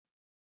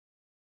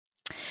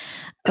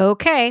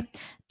Okay,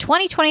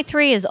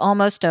 2023 is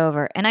almost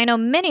over, and I know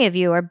many of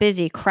you are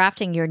busy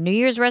crafting your New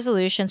Year's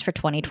resolutions for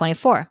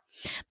 2024.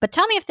 But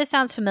tell me if this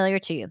sounds familiar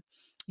to you.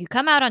 You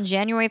come out on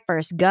January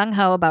 1st gung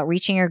ho about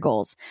reaching your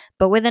goals,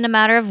 but within a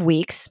matter of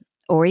weeks,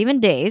 or even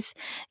days,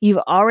 you've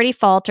already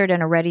faltered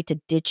and are ready to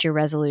ditch your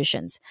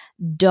resolutions.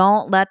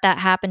 Don't let that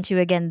happen to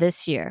you again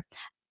this year.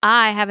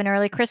 I have an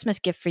early Christmas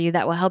gift for you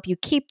that will help you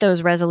keep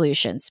those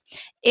resolutions.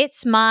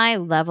 It's my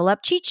Level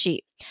Up cheat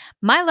sheet.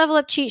 My Level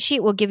Up cheat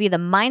sheet will give you the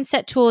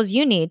mindset tools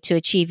you need to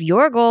achieve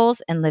your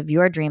goals and live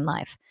your dream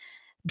life.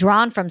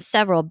 Drawn from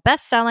several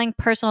best selling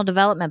personal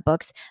development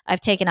books, I've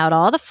taken out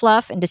all the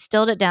fluff and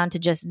distilled it down to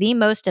just the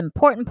most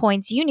important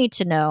points you need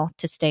to know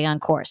to stay on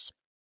course.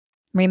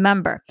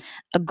 Remember,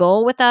 a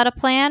goal without a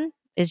plan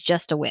is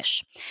just a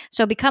wish.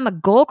 So become a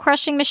goal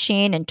crushing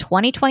machine in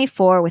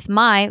 2024 with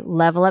my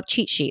Level Up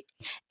cheat sheet.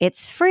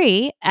 It's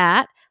free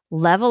at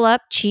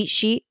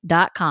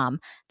levelupcheatsheet.com.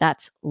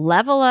 That's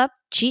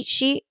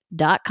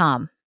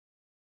levelupcheatsheet.com.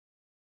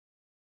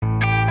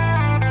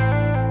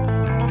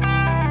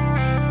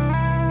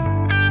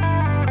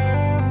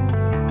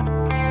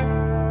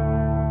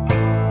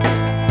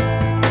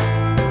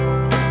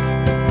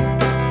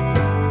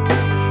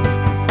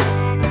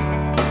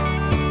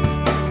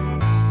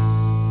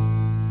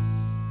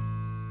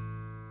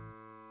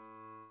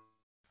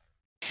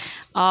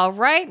 All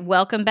right,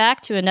 welcome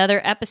back to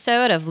another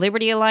episode of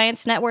Liberty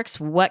Alliance Network's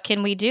What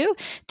Can We Do?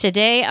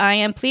 Today, I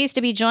am pleased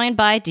to be joined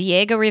by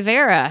Diego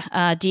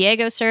Rivera.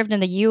 Diego served in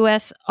the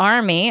U.S.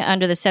 Army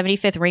under the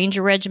 75th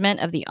Ranger Regiment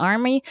of the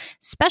Army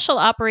Special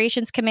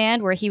Operations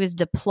Command, where he was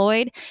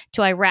deployed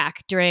to Iraq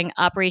during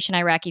Operation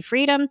Iraqi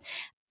Freedom.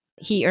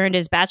 He earned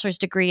his bachelor's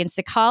degree in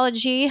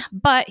psychology,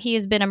 but he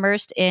has been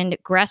immersed in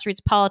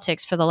grassroots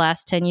politics for the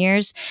last 10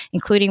 years,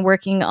 including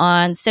working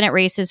on Senate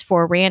races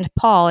for Rand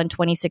Paul in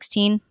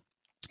 2016.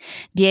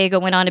 Diego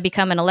went on to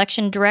become an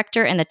election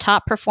director and the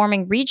top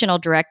performing regional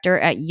director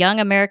at Young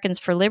Americans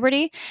for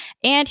Liberty,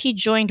 and he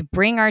joined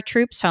Bring Our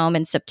Troops Home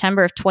in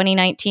September of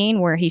 2019,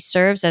 where he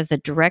serves as the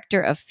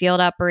director of field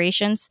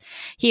operations.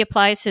 He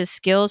applies his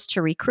skills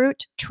to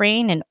recruit,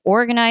 train, and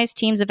organize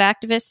teams of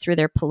activists through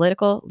their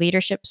political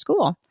leadership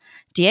school.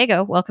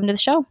 Diego, welcome to the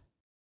show.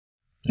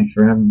 Thanks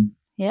for having me.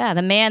 Yeah,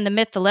 the man, the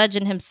myth, the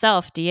legend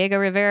himself, Diego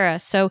Rivera.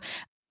 So,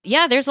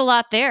 yeah, there's a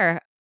lot there.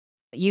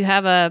 You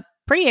have a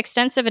pretty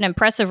extensive and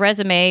impressive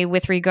resume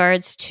with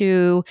regards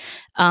to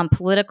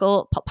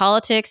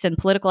politics and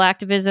political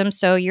activism.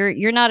 So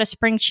you're not a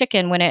spring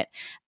chicken when it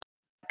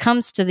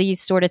comes to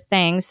these sort of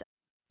things.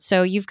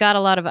 So you've got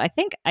a lot of, I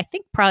think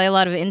probably a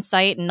lot of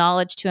insight and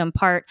knowledge to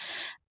impart.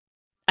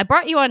 I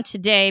brought you on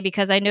today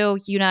because I know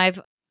you and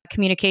I've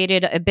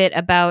communicated a bit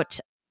about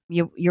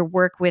your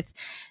work with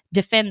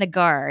Defend the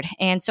Guard.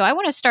 And so I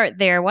want to start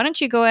there. Why don't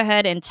you go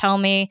ahead and tell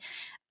me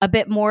a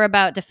bit more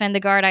about Defend the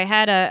Guard? I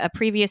had a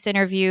previous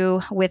interview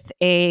with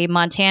a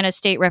Montana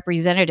state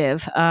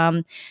representative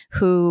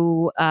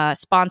who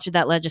sponsored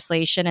that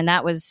legislation, and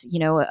that was,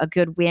 a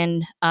good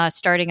win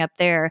starting up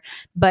there.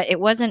 But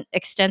it wasn't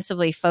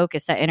extensively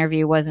focused. That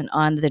interview wasn't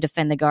on the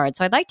Defend the Guard.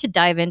 So I'd like to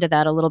dive into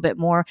that a little bit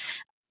more.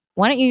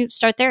 Why don't you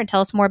start there and tell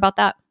us more about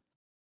that?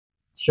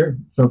 Sure.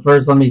 So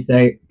first, let me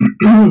say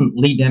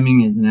Lee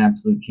Deming is an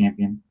absolute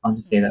champion. I'll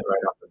just say that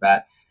right off the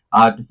bat.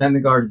 Defend the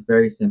Guard is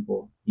very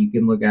simple. You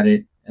can look at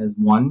it as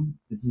one.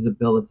 This is a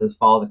bill that says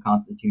follow the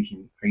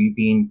Constitution. Are you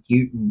being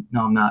cute?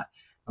 No, I'm not.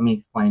 Let me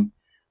explain.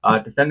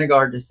 Defend the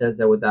Guard just says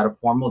that without a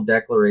formal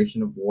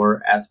declaration of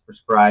war as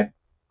prescribed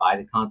by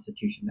the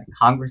Constitution, that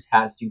Congress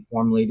has to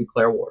formally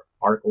declare war.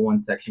 Article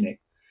 1, Section 8.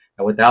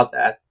 Now, without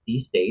that,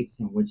 these states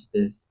in which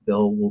this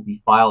bill will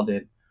be filed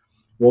in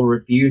will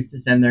refuse to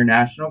send their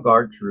National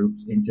Guard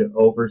troops into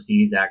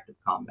overseas active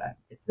combat.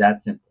 It's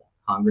that simple.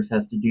 Congress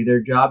has to do their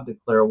job,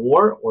 declare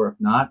war, or if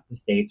not, the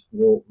states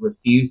will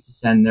refuse to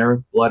send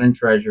their blood and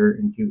treasure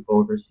into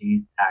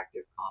overseas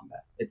active combat.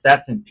 It's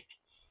that simple.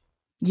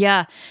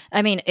 Yeah.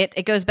 I mean,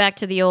 it goes back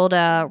to the old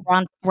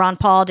Ron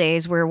Paul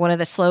days where one of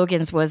the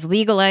slogans was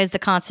legalize the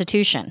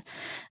Constitution.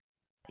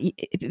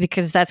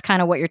 Because that's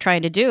kind of what you're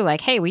trying to do.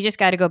 Like, hey, we just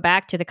got to go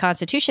back to the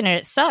Constitution, and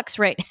it sucks,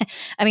 right?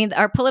 I mean,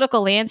 our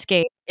political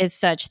landscape is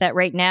such that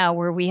right now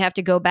where we have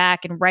to go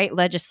back and write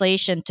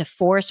legislation to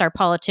force our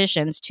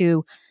politicians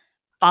to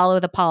follow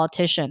the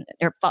politician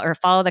or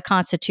follow the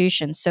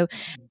Constitution. So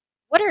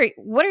what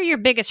are your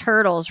biggest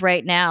hurdles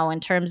right now in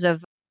terms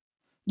of,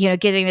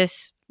 getting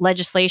this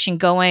legislation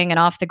going and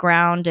off the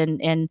ground,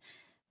 and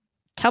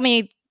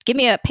paint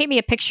me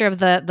a picture of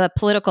the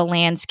political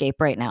landscape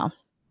right now.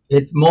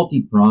 It's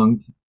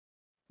multi-pronged,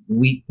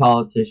 weak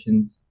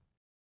politicians,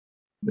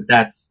 but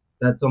that's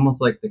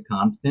almost like the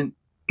constant.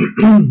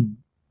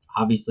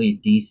 Obviously,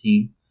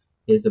 DC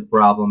is a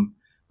problem,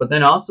 but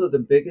then also the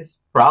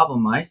biggest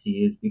problem I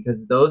see is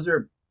because those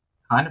are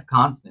kind of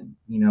constant.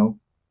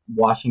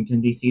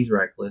 Washington D.C. is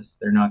reckless;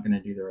 they're not going to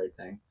do the right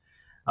thing.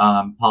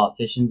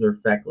 Politicians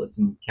are feckless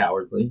and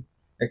cowardly,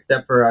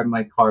 except for I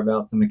might carve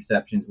out some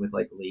exceptions with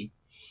like Lee.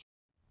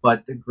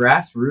 But the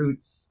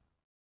grassroots,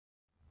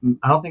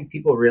 I don't think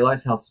people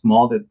realize how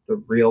small the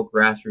real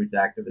grassroots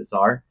activists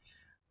are.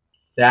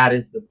 that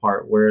is the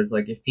part. Whereas,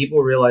 like, if people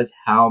realize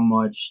how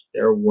much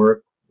their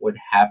work would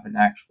have an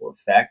actual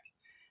effect,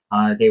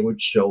 they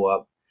would show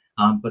up.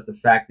 But the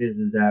fact is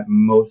that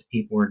most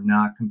people are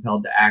not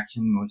compelled to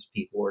action. Most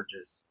people are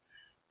just,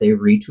 they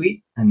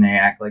retweet and they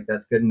act like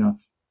that's good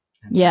enough.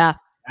 And Yeah.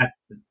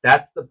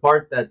 that's the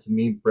part that to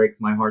me breaks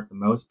my heart the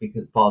most,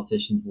 because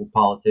politicians will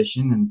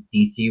politician and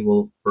DC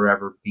will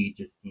forever be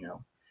just,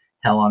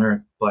 hell on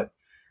earth. But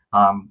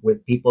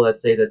with people that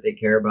say that they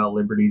care about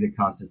liberty, the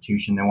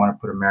Constitution, they want to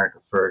put America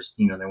first,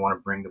 they want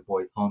to bring the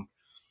boys home.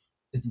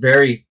 It's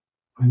very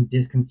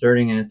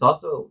disconcerting, and it's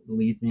also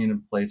leads me in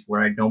a place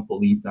where I don't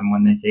believe them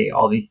when they say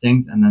all these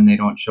things and then they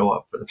don't show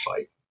up for the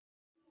fight.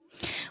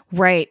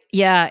 Right.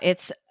 Yeah.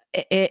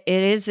 It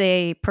is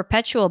a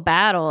perpetual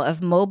battle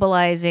of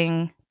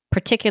mobilizing,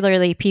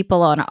 particularly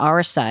people on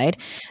our side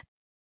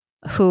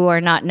who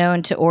are not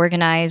known to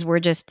organize. We're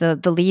just the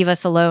leave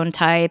us alone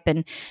type.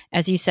 And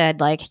as you said,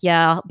 like,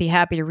 yeah, I'll be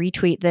happy to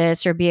retweet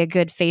this or be a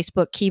good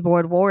Facebook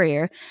keyboard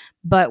warrior.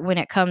 But when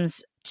it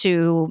comes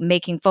to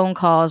making phone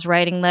calls,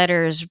 writing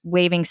letters,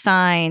 waving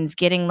signs,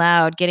 getting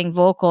loud, getting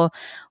vocal,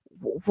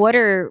 what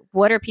are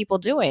people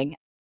doing?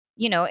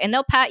 And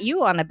they'll pat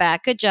you on the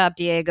back. Good job,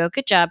 Diego.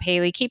 Good job,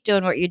 Haley. Keep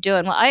doing what you're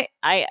doing. Well,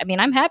 I mean,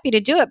 I'm happy to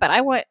do it,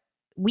 but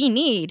we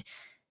need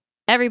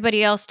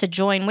everybody else to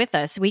join with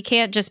us. We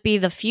can't just be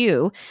the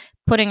few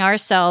putting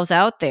ourselves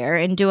out there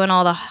and doing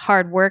all the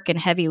hard work and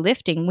heavy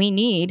lifting. We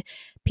need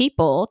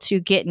people to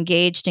get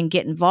engaged and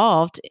get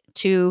involved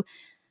to,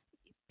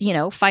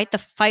 fight the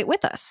fight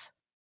with us.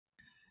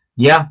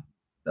 Yeah.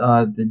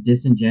 The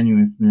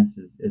disingenuousness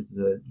is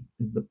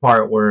the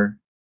part where,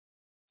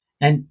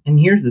 and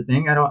here's the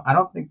thing. I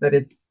don't think that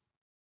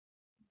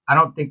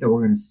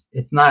we're going to,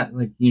 it's not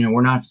like,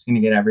 we're not just going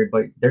to get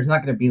everybody. There's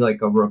not going to be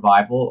like a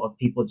revival of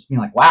people just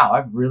being like, wow,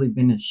 I've really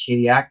been a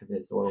shitty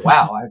activist, or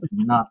wow, I've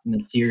not been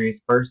a serious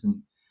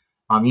person.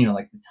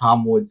 Like the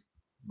Tom Woods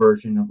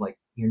version of like,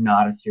 you're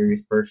not a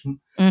serious person.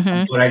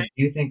 Mm-hmm. But I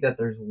do think that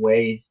there's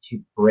ways to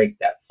break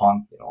that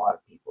funk in a lot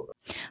of people.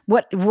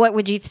 What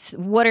do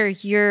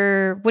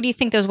you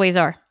think those ways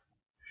are?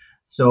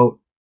 So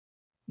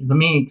let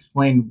me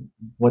explain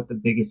what the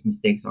biggest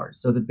mistakes are.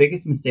 So the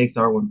biggest mistakes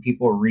are when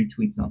people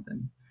retweet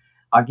something.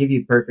 I'll give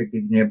you a perfect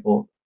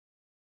example.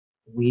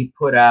 We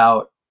put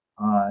out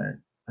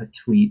a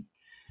tweet,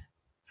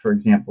 for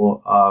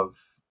example, of,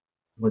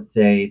 let's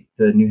say,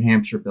 the New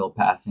Hampshire bill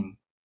passing.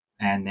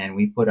 And then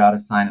we put out a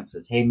sign up that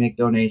says, hey, make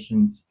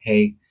donations.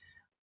 Hey,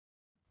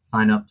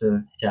 sign up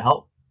to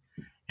help.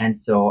 And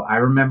so I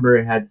remember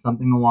it had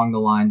something along the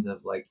lines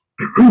of like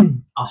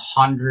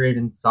 100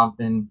 and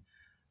something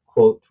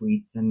quote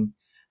tweets and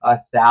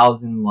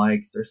 1,000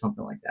 likes or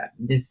something like that.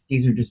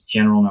 These are just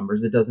general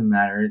numbers. It doesn't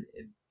matter.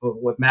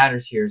 But what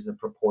matters here is the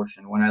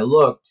proportion. When I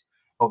looked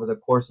over the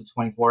course of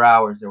 24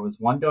 hours, there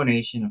was one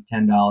donation of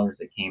 $10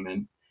 that came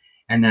in.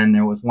 And then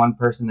there was one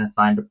person that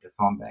signed up to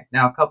phone bank.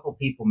 Now, a couple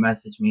people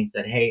messaged me and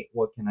said, hey,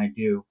 what can I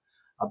do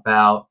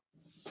about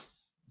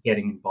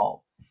getting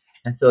involved?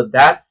 And so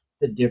that's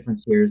the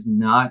difference here, is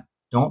not,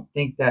 don't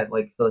think that,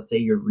 like, so let's say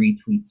your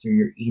retweets or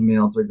your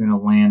emails are going to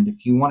land.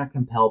 If you want to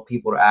compel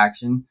people to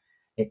action,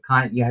 you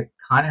kind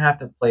of have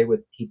to play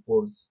with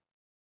people's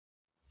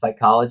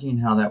psychology,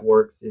 and how that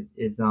works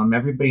is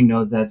everybody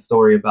knows that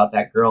story about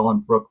that girl in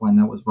Brooklyn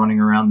that was running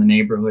around the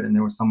neighborhood and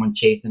there was someone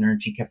chasing her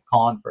and she kept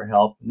calling for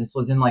help. And this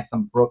was in like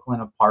some Brooklyn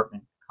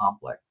apartment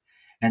complex.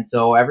 And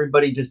so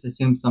everybody just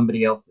assumes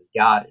somebody else has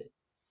got it.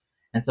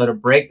 And so to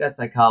break that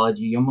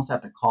psychology, you almost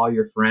have to call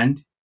your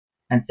friend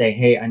and say,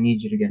 hey, I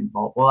need you to get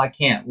involved. Well, I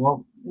can't.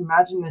 Well,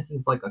 imagine this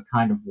is like a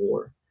kind of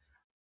war.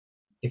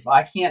 If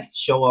I can't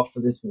show up for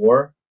this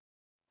war,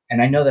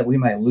 and I know that we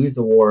might lose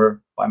the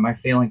war by my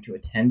failing to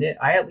attend it,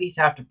 I at least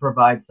have to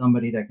provide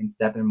somebody that can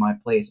step in my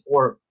place,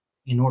 or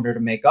in order to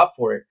make up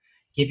for it,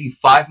 give you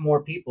 5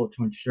 more people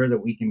to ensure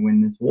that we can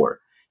win this war.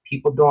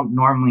 People don't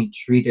normally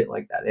treat it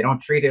like that. They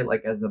don't treat it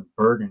like as a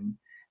burden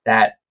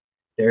that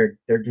they're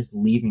just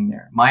leaving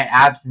there. My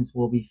absence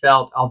will be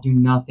felt. I'll do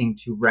nothing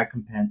to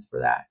recompense for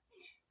that.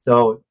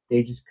 So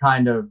they just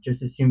kind of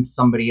just assume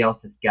somebody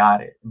else has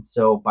got it. And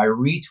so by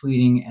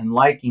retweeting and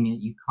liking it,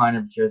 you kind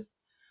of just,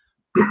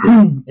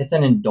 it's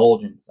an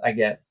indulgence, I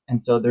guess.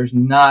 And so there's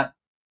not,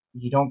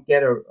 you don't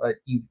get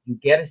you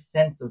get a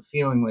sense of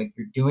feeling like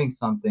you're doing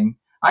something.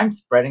 I'm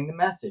spreading the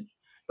message.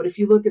 But if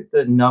you look at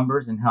the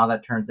numbers and how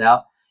that turns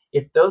out,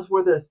 if those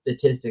were the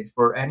statistics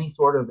for any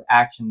sort of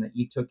action that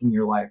you took in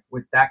your life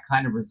with that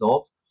kind of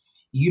result,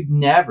 you'd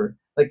never,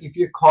 like if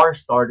your car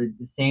started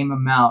the same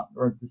amount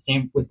or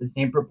with the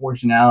same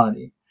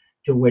proportionality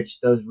to which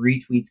those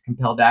retweets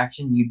compelled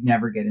action, you'd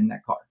never get in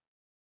that car,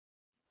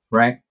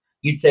 right?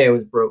 You'd say it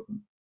was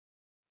broken.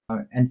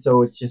 And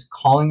so it's just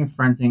calling a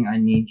friend saying, I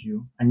need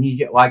you.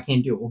 Well, I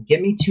can't do it. Well,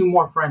 give me 2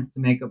 more friends to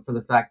make up for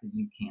the fact that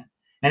you can't.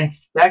 And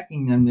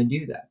expecting them to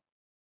do that.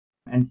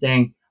 And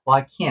saying, well,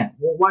 I can't.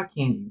 Well, why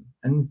can't you?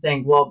 And then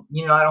saying, well,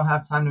 I don't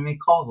have time to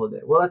make calls all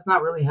day. Well, that's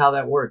not really how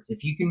that works.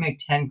 If you can make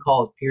 10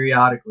 calls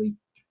periodically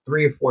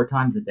 3 or 4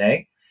 times a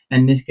day,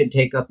 and this could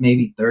take up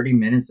maybe 30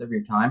 minutes of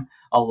your time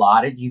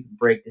allotted. You could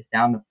break this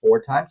down to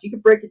 4 times. You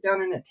could break it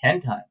down into 10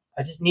 times.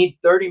 I just need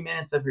 30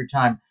 minutes of your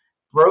time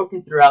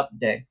broken throughout the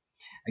day.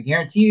 I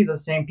guarantee you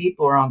those same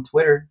people are on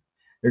Twitter,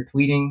 they're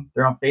tweeting,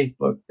 they're on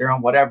Facebook, they're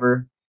on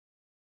whatever,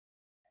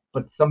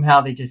 but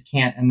somehow they just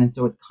can't. And then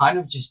so it's kind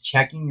of just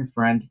checking your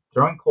friend,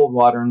 throwing cold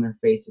water in their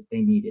face if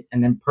they need it,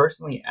 and then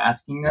personally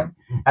asking them,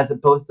 as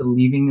opposed to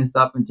leaving this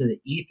up into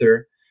the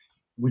ether,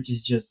 which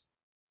is just,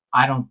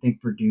 I don't think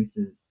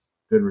produces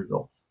good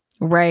results.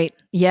 Right.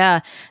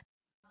 Yeah.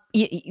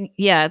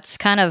 Yeah. It's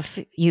kind of,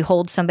 you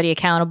hold somebody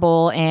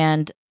accountable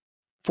and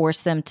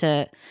force them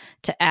to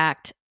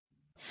act.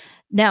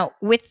 Now,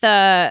 with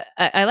I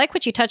like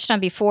what you touched on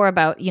before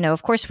about,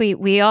 of course,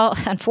 we all,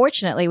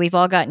 unfortunately, we've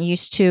all gotten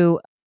used to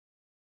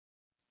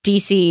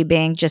DC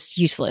being just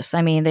useless.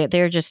 I mean,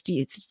 they're just,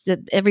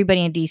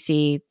 everybody in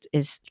DC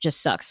is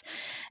just sucks.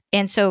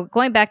 And so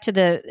going back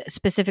to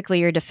specifically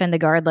your Defend the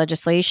Guard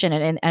legislation,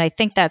 and I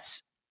think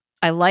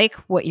I like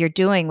what you're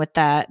doing with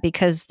that,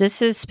 because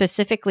this is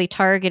specifically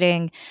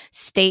targeting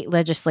state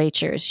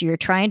legislatures. You're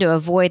trying to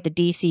avoid the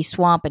DC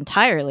swamp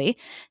entirely,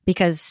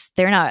 because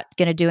they're not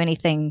going to do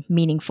anything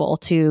meaningful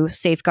to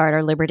safeguard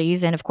our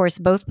liberties. And of course,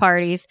 both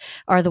parties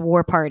are the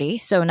war party,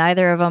 so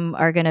neither of them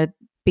are going to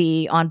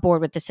be on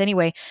board with this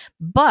anyway.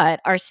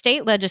 But our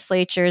state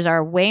legislatures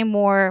are way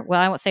more,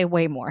 well, I won't say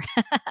way more,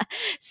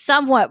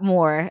 somewhat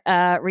more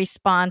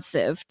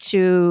responsive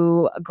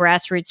to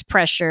grassroots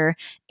pressure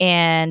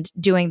and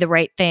doing the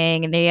right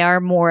thing. And they are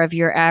more of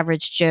your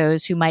average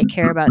Joes who might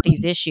care about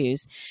these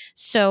issues.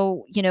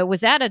 So,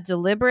 was that a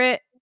deliberate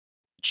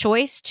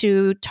choice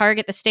to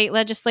target the state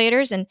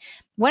legislators? And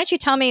why don't you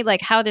tell me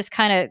how this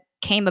kind of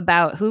came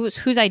about,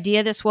 whose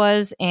idea this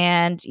was,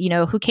 and,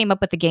 who came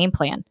up with the game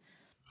plan?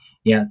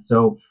 Yeah,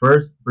 so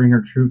first, bring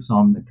our troops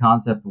home. The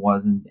concept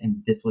was,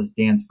 and this was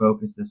Dan's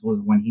focus, this was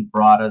when he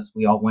brought us,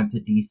 we all went to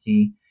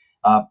DC,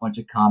 a bunch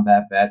of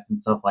combat vets and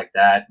stuff like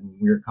that, and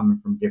we were coming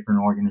from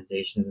different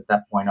organizations. At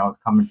that point, I was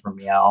coming from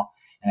Yale,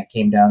 and I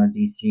came down to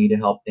DC to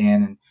help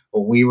Dan, and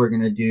what we were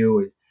going to do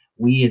is,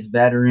 we as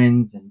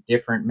veterans and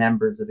different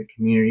members of the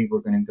community, we're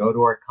going to go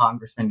to our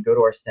congressmen, go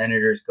to our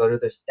senators, go to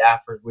their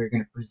staffers, we're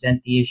going to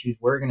present the issues,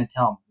 we're going to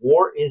tell them,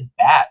 war is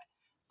bad.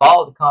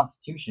 Follow the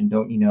Constitution,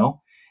 don't you know?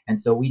 And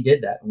so we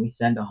did that. And we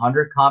sent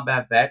 100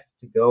 combat vets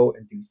to go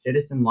and do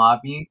citizen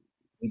lobbying.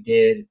 We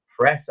did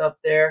press up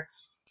there,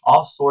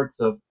 all sorts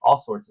of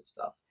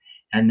stuff.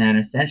 And then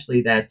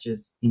essentially that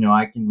just,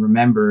 I can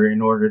remember, in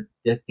order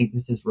to think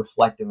this is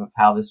reflective of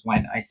how this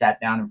went, I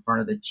sat down in front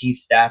of the chief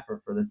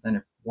staffer for the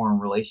Senate Foreign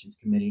Relations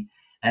Committee.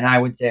 And I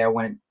would say I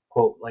went,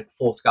 quote, like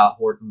full Scott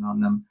Horton on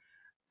them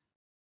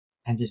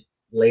and just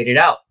laid it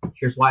out.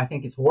 Here's why I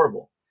think it's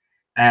horrible.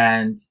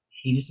 And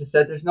he just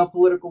said, there's no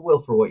political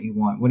will for what you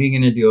want. What are you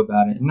going to do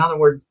about it? In other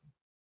words,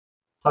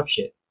 tough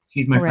shit.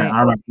 Excuse my friend. I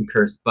don't know if you can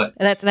curse, but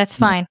that's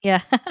fine.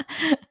 Yeah.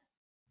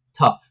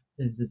 Tough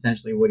is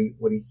essentially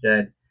what he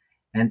said.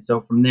 And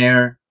so from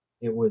there,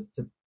 it was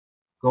to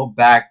go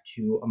back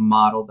to a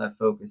model that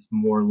focused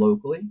more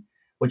locally,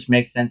 which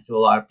makes sense to a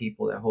lot of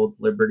people that hold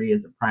liberty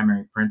as a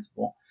primary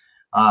principle,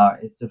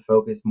 is to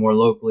focus more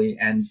locally.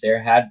 And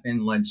there had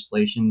been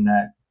legislation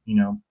that,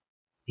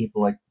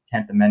 people like the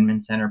 10th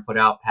Amendment Center put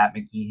out. Pat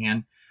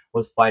McGeehan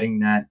was fighting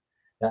that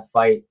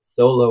fight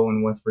solo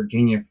in West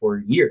Virginia for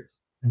years,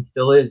 and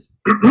still is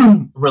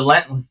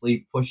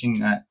relentlessly pushing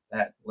that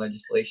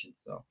legislation.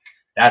 So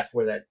that's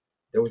where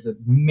there was a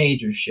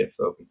major shift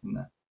focus in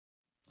that.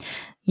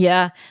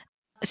 Yeah.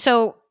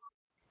 So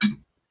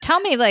tell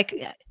me,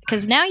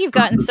 because now you've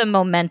gotten some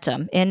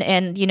momentum,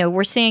 and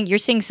you're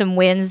seeing some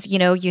wins.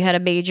 You had a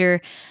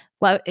major,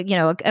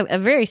 a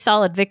very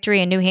solid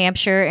victory in New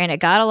Hampshire, and it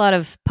got a lot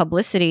of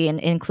publicity,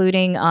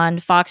 including on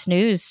Fox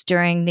News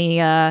during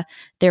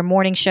their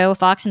morning show,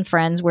 Fox and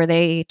Friends, where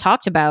they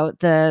talked about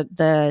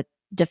the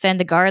Defend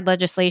the Guard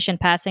legislation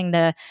passing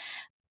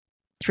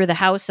through the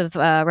House of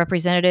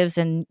Representatives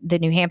and the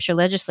New Hampshire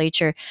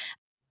legislature.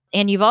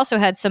 And you've also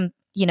had some,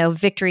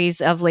 victories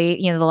of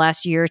late, the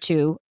last year or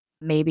two,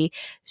 maybe.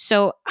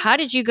 So how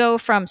did you go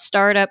from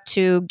startup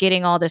to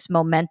getting all this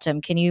momentum?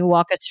 Can you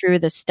walk us through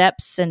the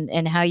steps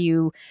and how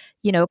you,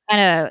 kind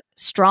of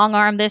strong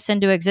arm this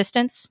into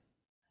existence?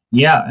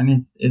 Yeah. And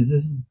this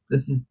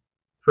is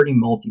pretty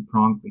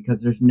multi-pronged,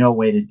 because there's no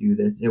way to do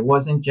this. It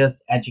wasn't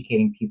just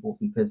educating people,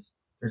 because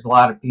there's a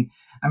lot of people.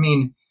 I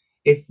mean,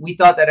 if we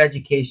thought that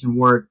education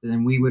worked,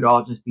 then we would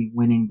all just be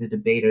winning the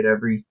debate at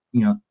every,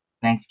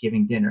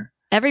 Thanksgiving dinner.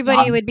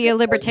 Everybody would be a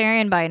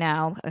libertarian by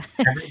now.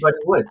 Everybody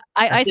would.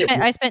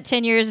 I spent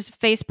 10 years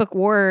Facebook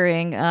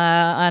worrying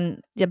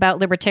about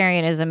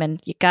libertarianism,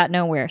 and you got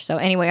nowhere. So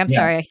anyway, I'm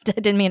sorry. I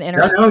didn't mean to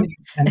interrupt. No,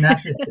 and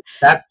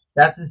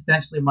that's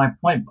essentially my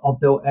point.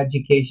 Although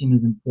education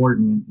is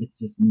important, it's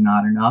just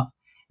not enough.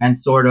 And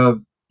sort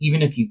of,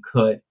 even if you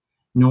could,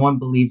 no one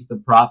believes the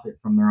prophet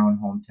from their own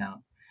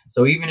hometown.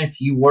 So even if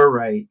you were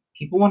right,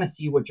 people want to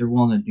see what you're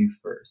willing to do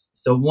first.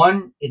 So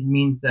one, it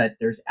means that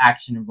there's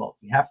action involved.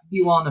 You have to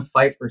be willing to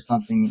fight for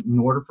something in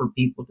order for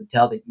people to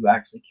tell that you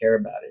actually care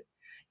about it.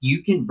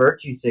 You can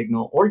virtue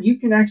signal, or you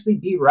can actually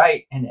be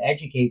right and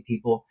educate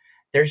people.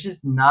 There's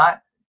just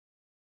not,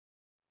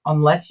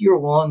 unless you're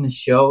willing to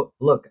show,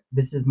 look,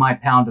 this is my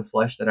pound of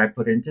flesh that I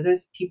put into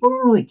this, people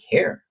don't really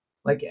care.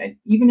 Like,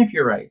 even if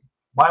you're right,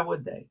 why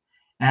would they?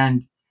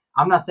 And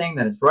I'm not saying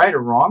that it's right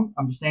or wrong.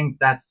 I'm just saying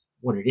that's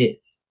what it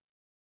is,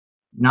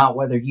 not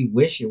whether you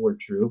wish it were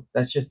true.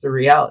 That's just the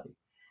reality.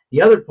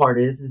 The other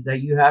part is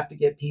that you have to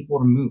get people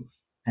to move.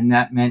 And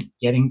that meant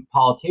getting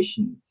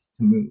politicians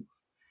to move.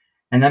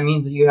 And that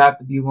means that you have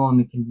to be willing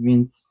to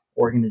convince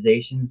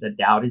organizations that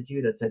doubted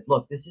you, that said,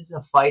 look, this is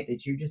a fight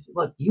that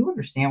look, you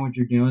understand what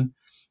you're doing.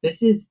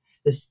 This is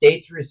the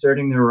states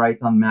reasserting their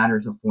rights on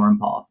matters of foreign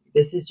policy.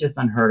 This is just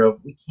unheard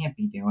of. We can't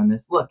be doing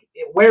this. Look,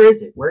 where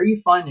is it? Where are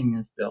you finding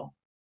this bill?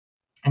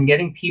 And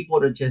getting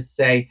people to just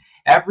say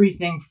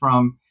everything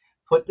from,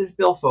 put this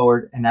bill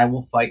forward and I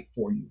will fight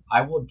for you.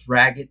 I will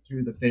drag it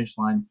through the finish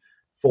line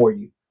for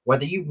you,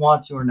 whether you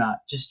want to or not.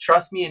 Just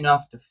trust me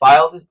enough to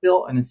file this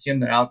bill and assume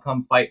that I'll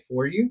come fight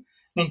for you,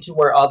 into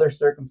where other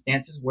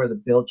circumstances where the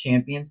bill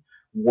champions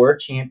were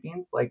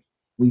champions. Like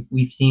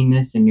we've seen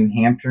this in New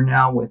Hampshire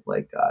now with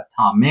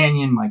Tom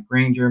Mannion, Mike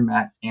Granger,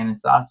 Matt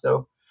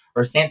Santanasasso,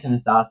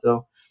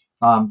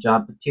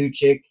 John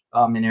Patuchik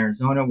in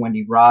Arizona,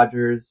 Wendy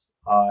Rogers,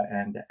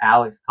 and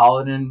Alex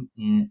Collin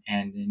and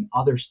in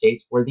other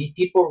states where these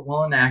people are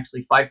willing to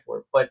actually fight for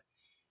it. But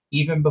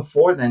even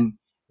before then,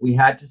 we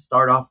had to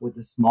start off with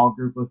a small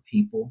group of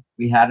people.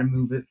 We had to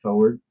move it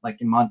forward, like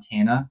in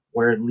Montana,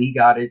 where Lee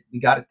got it. We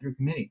got it through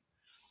committee.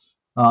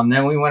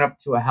 Then we went up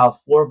to a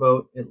House floor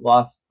vote. It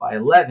lost by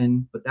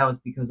 11, but that was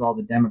because all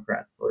the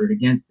Democrats voted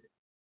against it.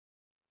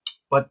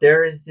 But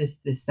there is this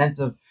sense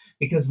of,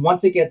 because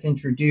once it gets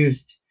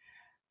introduced,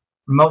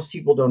 most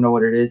people don't know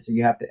what it is, so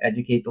you have to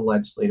educate the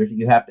legislators.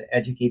 You have to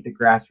educate the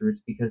grassroots,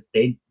 because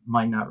they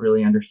might not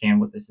really understand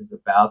what this is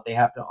about. They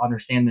have to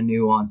understand the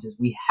nuances.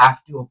 We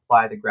have to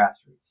apply the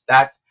grassroots.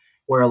 That's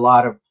where a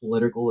lot of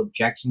political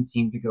objections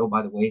seem to go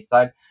by the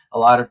wayside. A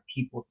lot of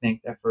people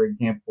think that, for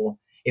example,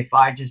 if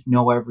I just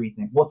know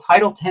everything, well,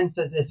 Title 10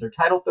 says this, or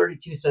Title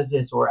 32 says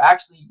this, or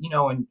actually,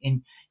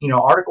 in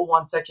Article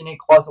 1, Section 8,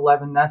 Clause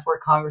 11, that's where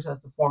Congress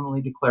has to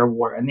formally declare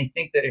war. And they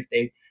think that if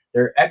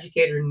they're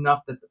educated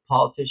enough, that the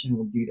politician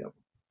will do that.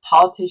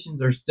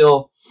 Politicians are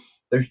still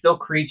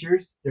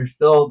creatures. They're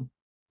still,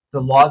 the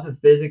laws of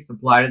physics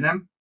apply to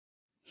them,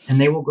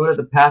 and they will go to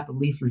the path of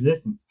least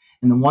resistance.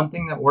 And the one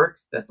thing that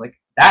works,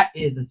 that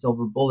is a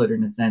silver bullet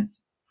in a sense,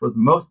 for the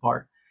most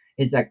part,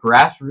 is that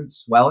grassroots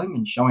swelling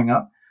and showing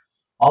up.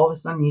 All of a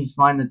sudden, you just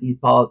find that these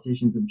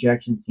politicians'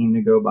 objections seem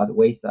to go by the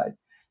wayside.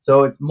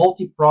 So it's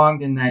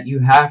multi-pronged in that you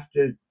have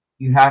to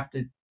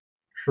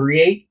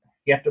create,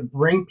 you have to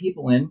bring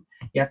people in,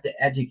 you have to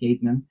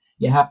educate them,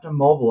 you have to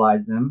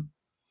mobilize them,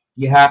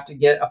 you have to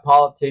get a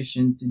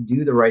politician to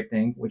do the right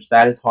thing, which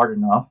that is hard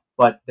enough,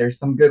 but there's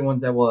some good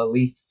ones that will at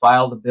least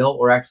file the bill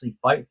or actually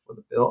fight for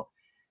the bill.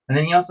 And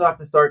then you also have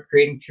to start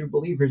creating true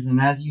believers,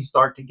 and as you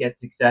start to get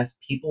success,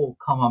 people will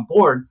come on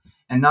board,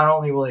 and not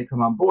only will they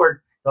come on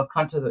board, they'll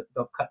cut to the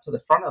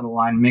front of the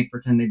line and make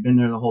pretend they've been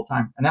there the whole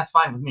time, and that's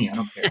fine with me. I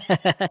don't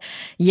care.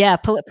 Yeah,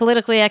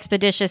 politically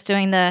expeditious,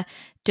 doing the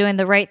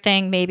right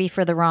thing, maybe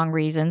for the wrong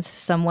reasons,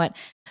 somewhat.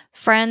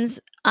 Friends,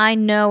 I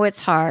know it's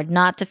hard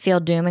not to feel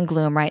doom and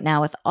gloom right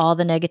now with all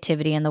the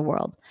negativity in the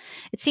world.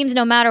 It seems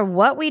no matter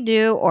what we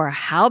do or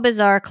how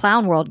bizarre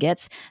clown world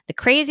gets, the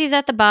crazies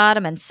at the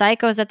bottom and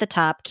psychos at the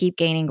top keep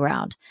gaining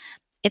ground.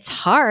 It's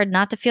hard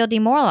not to feel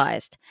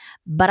demoralized,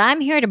 but I'm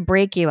here to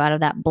break you out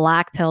of that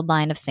black-pilled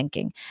line of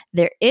thinking.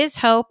 There is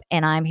hope,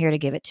 and I'm here to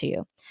give it to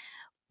you.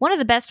 One of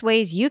the best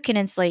ways you can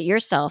insulate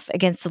yourself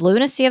against the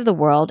lunacy of the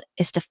world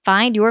is to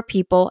find your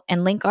people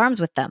and link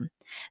arms with them.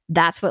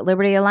 That's what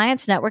Liberty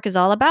Alliance Network is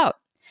all about.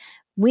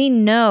 We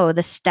know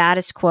the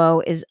status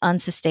quo is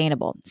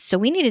unsustainable, so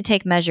we need to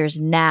take measures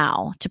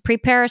now to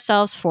prepare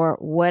ourselves for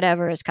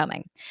whatever is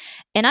coming.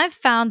 And I've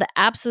found the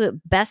absolute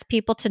best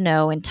people to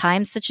know in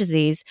times such as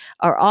these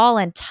are all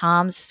in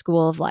Tom's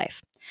School of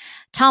Life.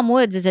 Tom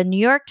Woods is a New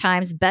York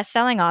Times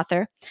bestselling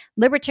author,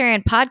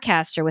 libertarian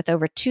podcaster with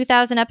over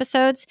 2,000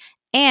 episodes,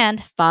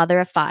 and father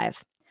of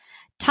 5.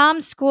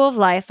 Tom's School of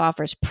Life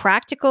offers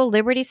practical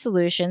liberty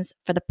solutions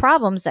for the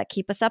problems that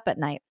keep us up at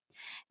night.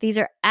 These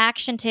are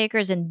action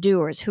takers and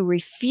doers who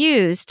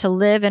refuse to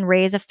live and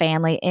raise a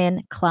family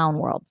in clown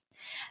world.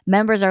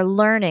 Members are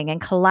learning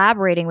and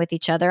collaborating with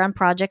each other on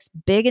projects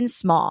big and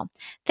small,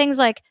 things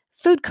like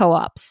food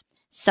co-ops,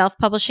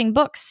 self-publishing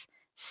books,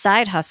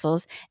 side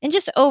hustles, and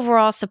just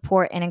overall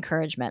support and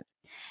encouragement.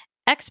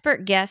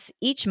 Expert guests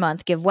each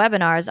month give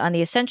webinars on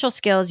the essential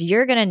skills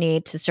you're going to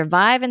need to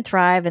survive and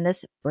thrive in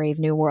this brave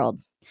new world.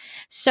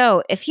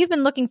 So, if you've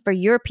been looking for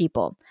your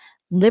people,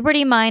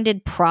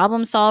 liberty-minded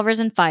problem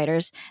solvers and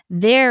fighters,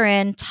 they're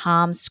in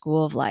Tom's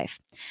School of Life.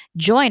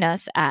 Join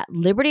us at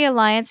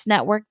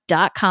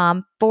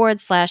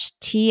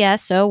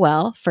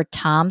libertyalliancenetwork.com/TSOL for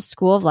Tom's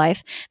School of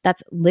Life.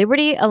 That's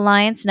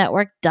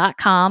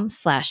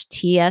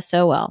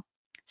libertyalliancenetwork.com/TSOL.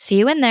 See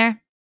you in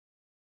there.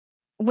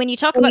 when you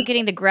talk about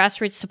getting the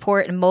grassroots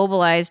support and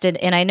mobilized,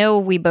 and I know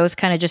we both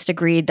kind of just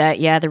agreed that,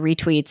 yeah, the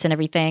retweets and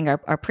everything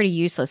are pretty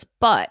useless,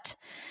 but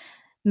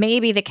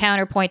maybe the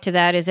counterpoint to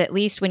that is, at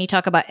least when you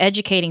talk about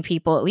educating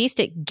people, at least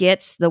it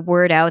gets the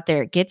word out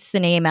there, it gets the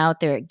name out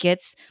there, it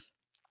gets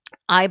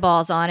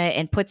eyeballs on it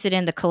and puts it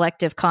in the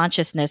collective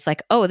consciousness,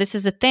 like, oh, this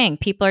is a thing,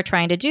 people are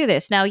trying to do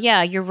this. Now,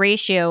 yeah, your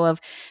ratio of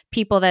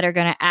people that are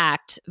going to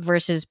act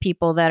versus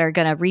people that are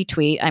going to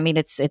retweet, I mean,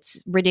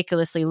 it's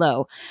ridiculously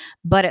low,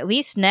 but at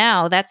least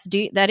now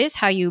that is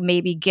how you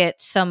maybe get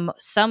some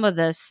of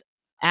this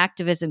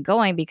activism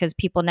going, because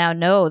people now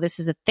know this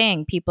is a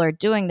thing, people are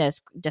doing this.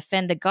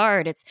 Defend the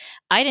Guard,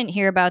 I didn't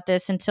hear about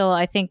this until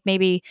I think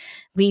maybe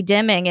Lee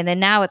Deming, and then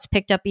now it's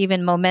picked up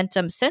even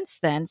momentum since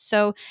then.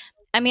 So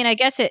I mean, I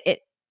guess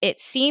it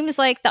seems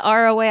like the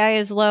ROI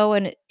is low,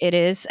 and it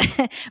is,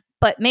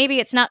 but maybe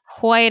it's not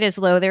quite as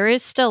low. There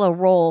is still a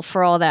role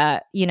for all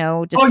that,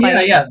 Oh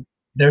despite. yeah.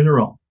 There's a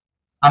role.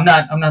 I'm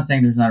not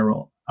saying there's not a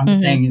role. I'm just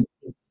Mhm. saying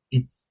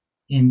it's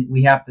in.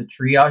 We have to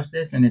triage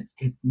this, and it's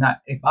not.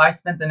 If I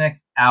spent the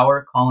next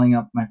hour calling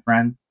up my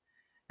friends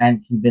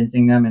and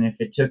convincing them, and if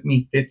it took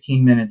me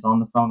 15 minutes on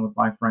the phone with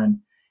my friend,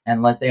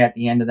 and let's say at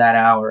the end of that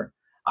hour,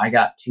 I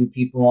got 2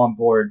 people on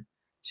board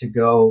to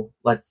go,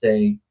 let's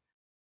say,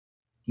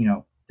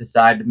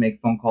 decide to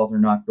make phone calls or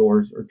knock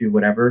doors or do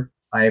whatever,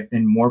 I have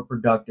been more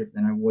productive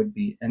than I would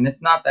be. And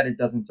it's not that it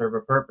doesn't serve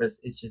a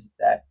purpose. It's just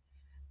that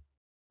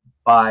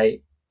by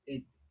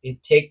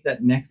it takes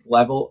that next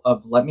level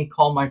of, let me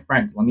call my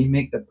friend, let me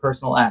make the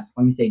personal ask,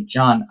 let me say,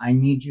 John, I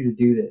need you to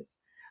do this.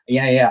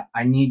 Yeah,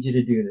 I need you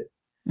to do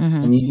this.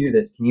 Mhm. Can you do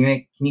this? Can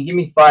you give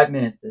me 5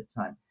 minutes this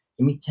time?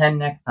 Give me 10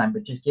 next time,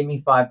 but just give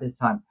me 5 this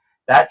time.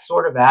 That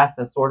sort of ask,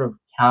 that sort of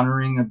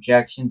countering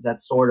objections, that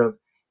sort of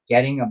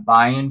getting a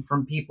buy-in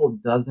from people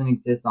doesn't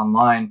exist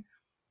online.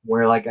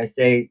 Where, like I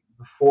say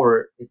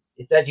before,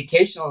 it's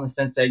educational in the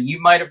sense that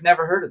you might have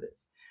never heard of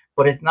this,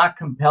 but it's not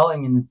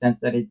compelling in the sense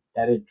that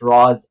it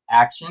draws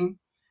action.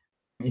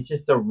 It's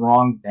just a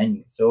wrong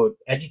venue. So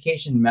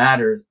education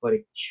matters, but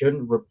it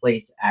shouldn't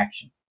replace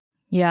action.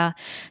 Yeah.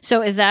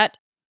 So is that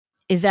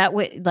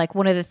what, like,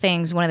 one of the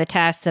things, one of the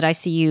tasks that I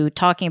see you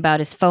talking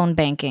about is phone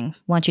banking?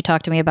 Why don't you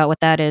talk to me about what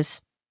that is?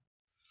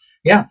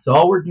 Yeah, so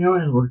all we're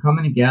doing is we're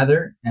coming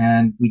together,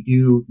 and we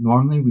do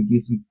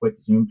some quick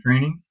Zoom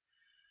trainings.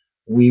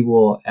 We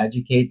will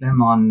educate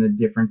them on the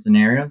different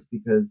scenarios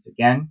because,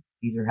 again,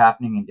 these are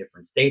happening in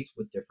different states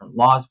with different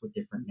laws, with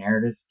different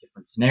narratives,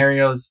 different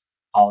scenarios,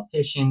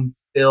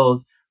 politicians,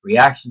 bills,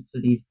 reactions to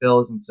these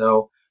bills. And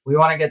so we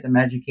want to get them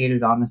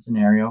educated on the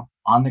scenario,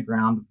 on the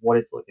ground, what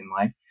it's looking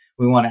like.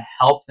 We want to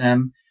help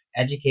them,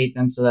 educate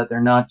them so that they're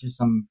not just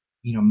some,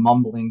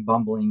 mumbling,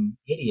 bumbling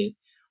idiot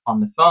on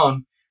the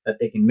phone, that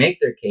they can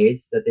make their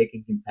case, that they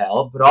can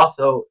compel. But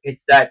also,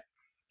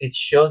 it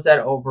shows that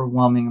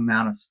overwhelming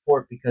amount of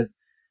support because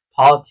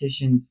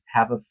politicians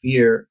have a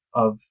fear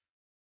of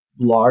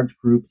large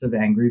groups of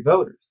angry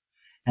voters.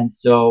 And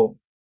so,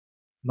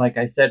 like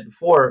I said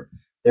before,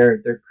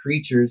 they're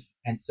creatures,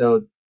 and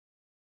so,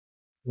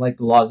 like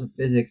the laws of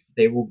physics,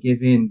 they will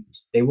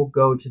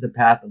go to the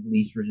path of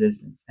least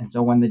resistance. And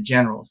so when the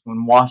generals,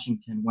 when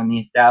Washington, when the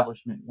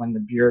establishment, when the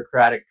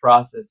bureaucratic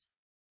process,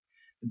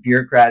 the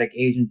bureaucratic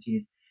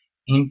agencies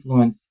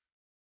influence,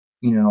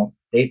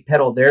 they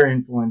peddle their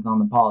influence on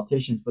the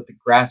politicians, but the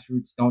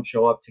grassroots don't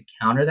show up to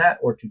counter that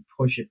or to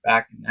push it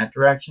back in that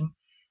direction,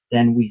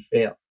 then we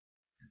fail.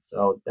 And so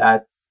So with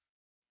that's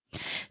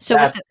the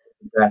where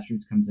the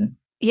grassroots comes in.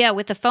 Yeah,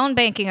 with the phone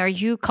banking, are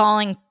you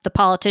calling the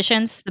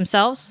politicians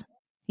themselves?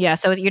 Yeah,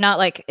 so you're not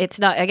like, it's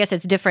not, I guess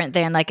it's different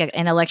than like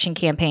an election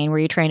campaign where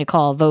you're trying to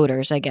call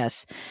voters, I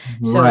guess.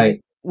 So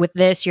Right. with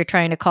this, you're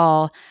trying to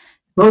call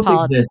the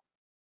Both exist.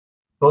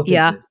 Both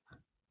yeah. exist.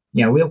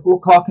 Yeah, we'll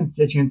call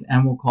constituents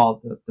and we'll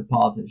call the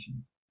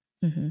politicians.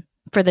 Hmm.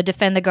 For the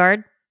Defend the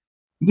Guard?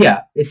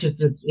 Yeah, it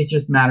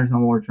just matters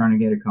on what we're trying to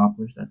get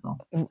accomplished. That's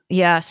all.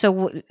 Yeah.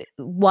 So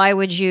why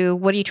would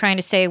what are you trying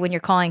to say when you're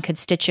calling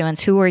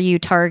constituents? Who are you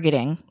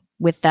targeting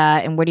with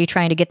that? And what are you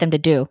trying to get them to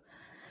do?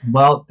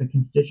 Well, the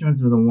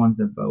constituents are the ones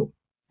that vote.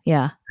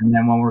 Yeah. And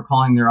then when we're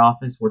calling their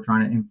office, we're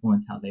trying to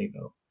influence how they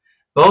vote.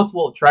 Both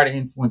will try to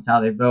influence how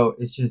they vote.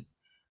 It's just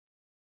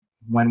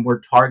when we're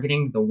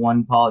targeting the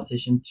one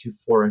politician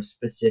for a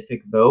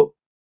specific vote,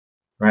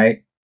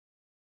 right?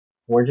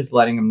 We're just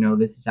letting them know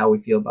this is how we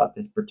feel about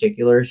this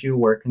particular issue.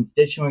 Where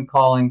constituent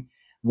calling,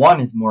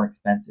 one, is more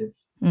expensive.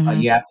 Hmm.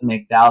 You have to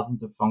make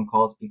thousands of phone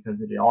calls because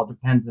it all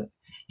depends.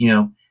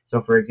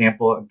 So for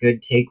example, a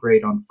good take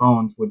rate on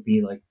phones would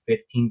be like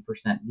 15%.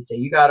 You say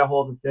you got a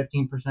hold of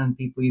 15% of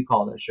people you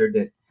called. I sure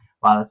did.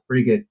 Wow, that's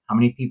pretty good. How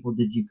many people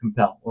did you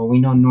compel? Well, we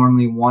know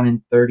normally 1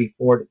 in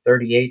 34 to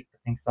 38, I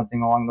think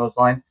something along those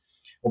lines,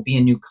 will be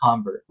a new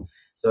convert.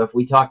 So if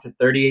we talk to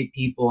 38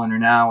 people in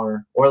an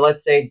hour, or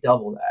let's say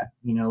double that,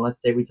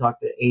 let's say we talk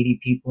to 80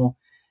 people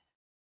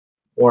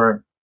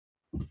or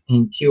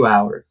in 2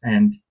 hours,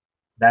 and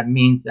that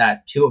means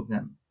that 2 of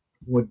them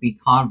would be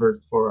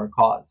converts for our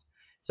cause.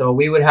 So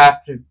we would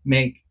have to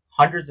make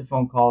hundreds of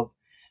phone calls,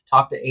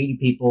 talk to 80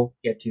 people,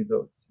 get 2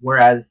 votes.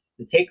 Whereas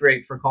the take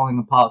rate for calling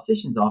a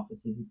politician's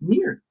office is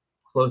near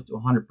close to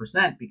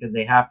 100% because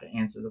they have to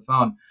answer the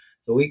phone.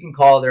 So we can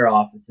call their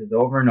offices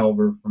over and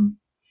over from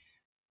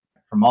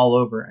all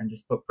over and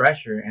just put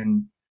pressure.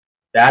 And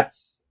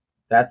that's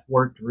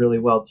worked really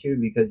well too,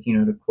 because,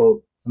 to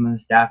quote some of the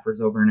staffers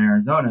over in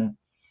Arizona,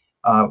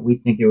 we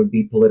think it would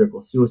be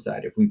political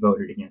suicide if we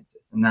voted against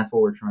this. And that's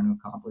what we're trying to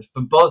accomplish.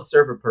 But both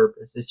serve a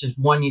purpose. It's just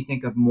one you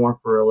think of more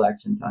for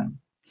election time.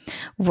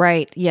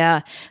 Right.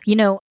 Yeah.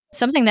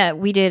 Something that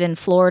we did in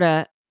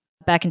Florida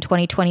back in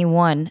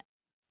 2021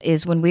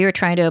 is when we were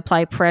trying to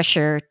apply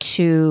pressure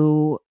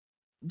to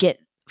get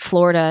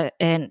Florida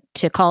and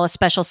to call a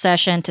special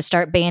session to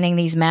start banning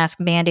these mask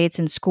mandates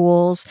in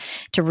schools,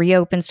 to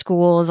reopen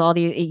schools, all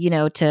the,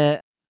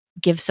 to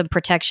give some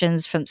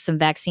protections, from some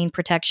vaccine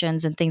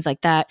protections and things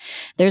like that.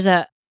 There's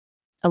a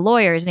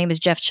lawyer, his name is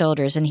Jeff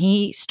Childers, and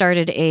he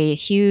started a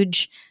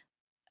huge,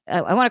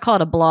 I want to call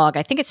it a blog.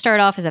 I think it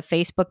started off as a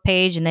Facebook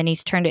page, and then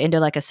he's turned it into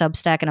like a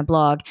Substack and a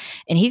blog.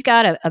 And he's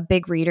got a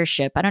big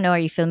readership. I don't know. Are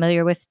you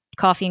familiar with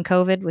Coffee and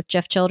COVID with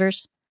Jeff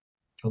Childers?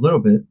 A little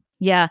bit.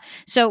 Yeah.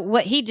 So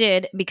what he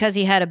did, because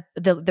he had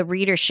the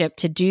readership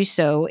to do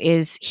so,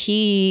 is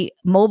he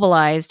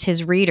mobilized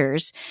his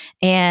readers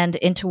and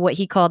into what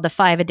he called the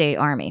 5-a-day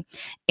army.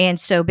 And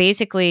so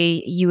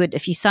basically,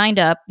 if you signed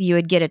up, you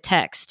would get a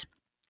text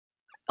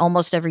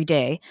almost every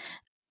day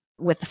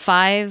with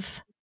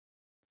 5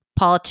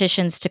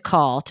 politicians to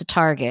call, to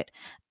target,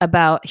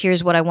 about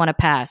here's what I want to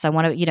pass. I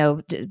want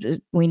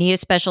to, we need a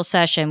special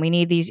session. We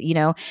need these,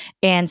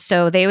 and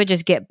so they would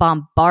just get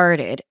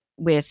bombarded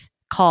with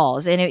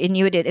calls,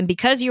 and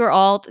because you were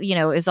all,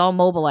 is all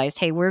mobilized.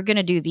 Hey, we're going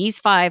to do these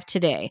 5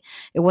 today.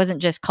 It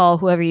wasn't just call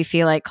whoever you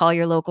feel like, call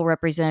your local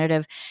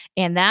representative.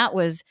 And that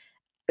was,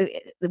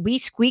 we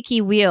squeaky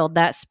wheeled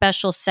that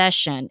special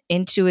session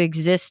into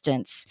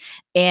existence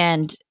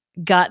and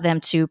got them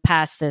to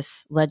pass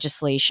this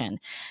legislation.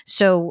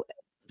 So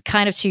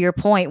kind of to your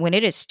point, when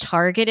it is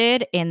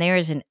targeted and there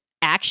is an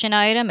action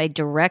item, a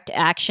direct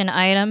action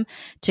item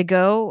to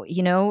go,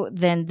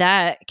 then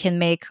that can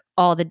make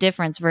all the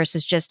difference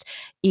versus just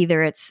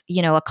either it's,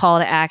 a call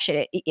to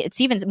action.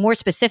 It's even more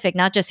specific,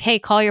 not just, hey,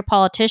 call your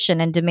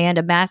politician and demand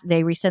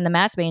they rescind the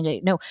mask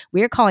mandate. No,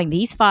 we're calling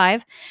these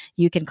 5.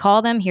 You can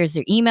call them. Here's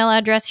their email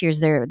address. Here's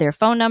their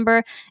phone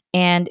number.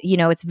 And,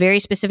 it's very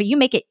specific. You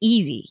make it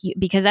easy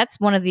because that's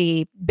one of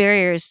the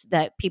barriers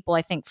that people,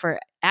 I think, for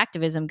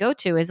activism go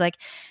to is like,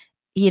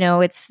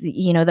 it's,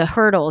 the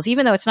hurdles,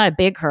 even though it's not a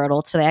big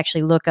hurdle to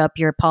actually look up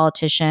your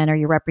politician or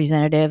your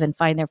representative and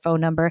find their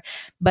phone number.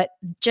 But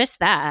just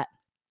that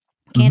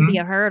can be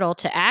a hurdle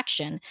to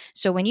action.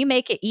 So when you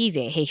make it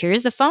easy, hey,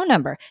 here's the phone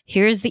number,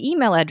 here's the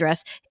email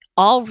address,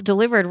 all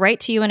delivered right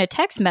to you in a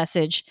text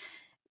message,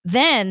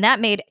 then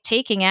that made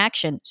taking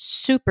action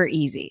super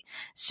easy.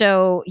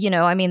 So,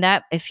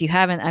 that if you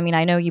haven't,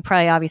 I know you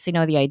probably obviously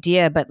know the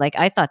idea, but like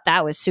I thought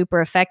that was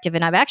super effective.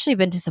 And I've actually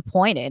been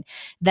disappointed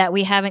that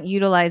we haven't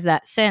utilized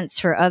that since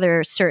for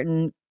other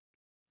certain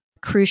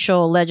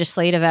crucial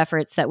legislative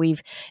efforts that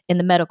we've in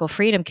the medical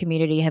freedom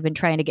community have been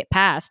trying to get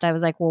passed. I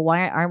was like, well,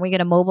 why aren't we going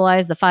to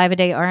mobilize the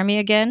 5-a-day army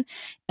again?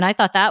 And I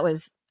thought that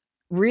was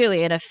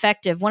really an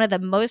effective, one of the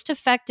most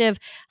effective,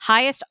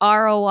 highest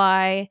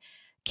ROI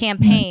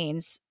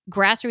campaigns,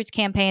 grassroots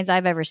campaigns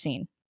I've ever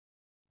seen.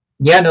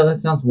 Yeah, no, that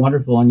sounds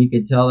wonderful. And you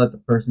could tell that the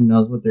person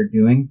knows what they're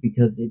doing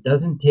because it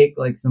doesn't take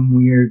like some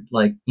weird,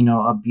 like,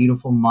 a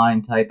beautiful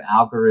mind type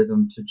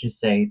algorithm to just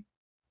say,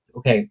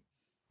 okay,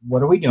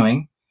 what are we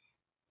doing?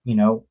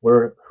 Who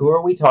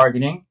are we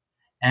targeting?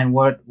 And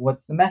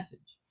what's the message?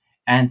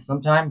 And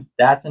sometimes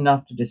that's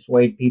enough to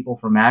dissuade people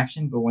from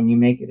action. But when you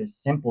make it as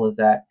simple as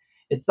that,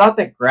 it's not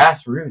that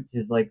grassroots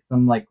is like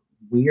some like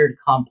weird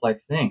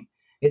complex thing.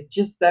 It's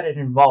just that it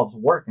involves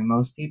work, and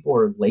most people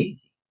are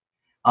lazy.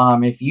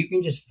 If you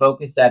can just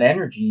focus that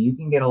energy, you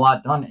can get a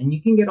lot done, and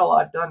you can get a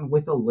lot done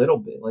with a little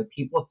bit. Like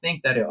people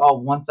think that,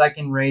 once I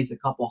can raise a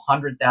couple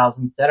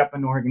 100,000, set up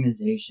an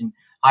organization,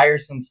 hire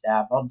some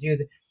staff, I'll do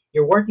that.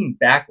 You're working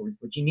backwards.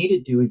 What you need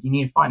to do is you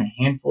need to find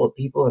a handful of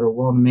people that are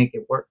willing to make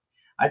it work.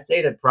 I'd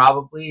say that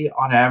probably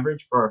on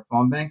average for our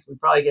phone banks, we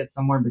probably get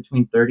somewhere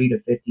between 30 to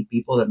 50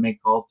 people that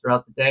make calls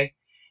throughout the day.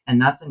 And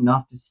that's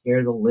enough to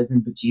scare the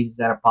living bejesus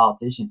out of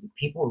politicians. If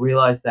people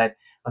realize that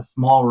a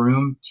small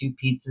room, 2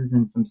 pizzas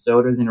and some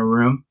sodas in a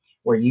room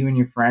where you and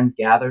your friends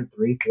gathered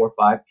 3, 4,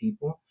 5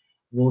 people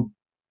will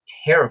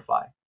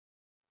terrify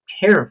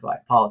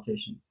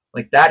politicians.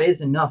 Like that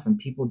is enough, and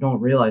people don't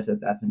realize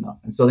that that's enough.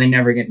 And so they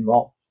never get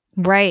involved.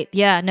 Right.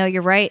 Yeah, no,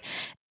 you're right.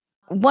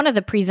 One of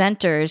the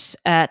presenters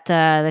at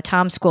the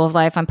Tom School of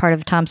Life, I'm part of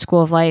the Tom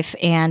School of Life,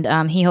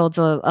 and he holds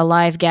a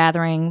live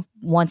gathering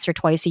once or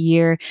twice a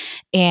year,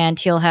 and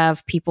he'll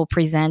have people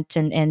present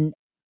and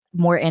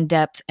more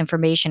in-depth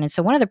information. And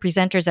so one of the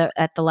presenters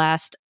at the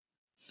last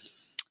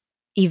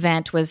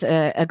event was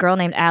a girl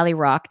named Allie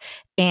Rock,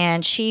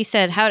 and she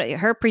said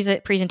her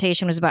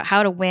presentation was about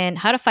how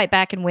to fight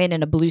back and win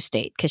in a blue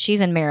state, because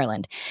she's in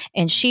Maryland,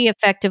 and she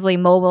effectively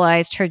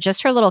mobilized her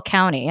little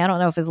county. I don't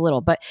know if it's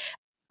little, but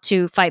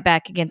to fight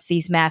back against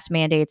these mass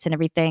mandates and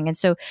everything. And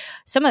so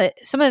some of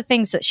the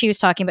things that she was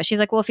talking about, she's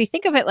like, well, if you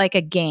think of it like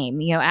a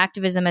game,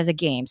 activism as a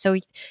game. So,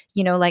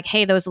 like,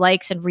 hey, those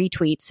likes and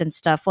retweets and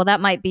stuff, well,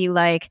 that might be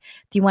like,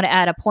 if you want to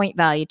add a point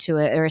value to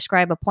it or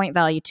ascribe a point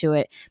value to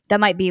it, that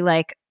might be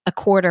like a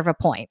quarter of a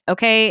point.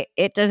 Okay.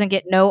 It doesn't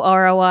get no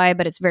ROI,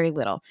 but it's very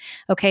little.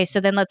 Okay.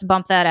 So then let's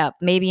bump that up.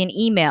 Maybe an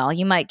email,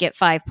 you might get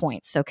 5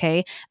 points.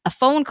 Okay. A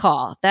phone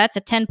call, that's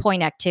a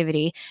 10-point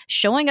activity.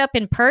 Showing up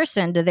in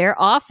person to their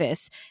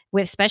office,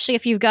 with, especially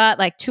if you've got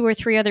like 2 or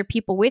 3 other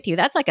people with you,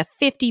 that's like a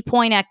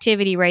 50-point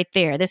activity right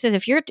there. This is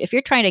if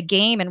you're trying to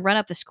game and run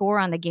up the score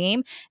on the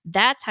game,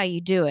 that's how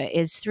you do it,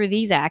 is through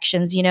these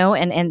actions,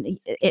 and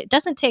it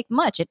doesn't take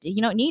much.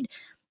 You don't need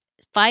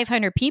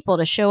 500 people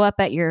to show up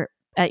at your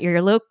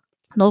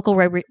local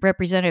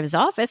representative's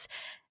office.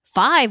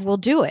 5 will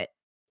do it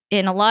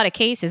in a lot of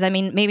cases. I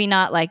mean, maybe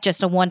not like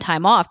just a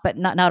one-time off, but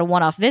not a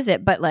one-off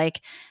visit, but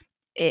like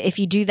if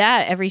you do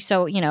that every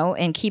so,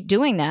 and keep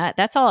doing that,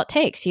 that's all it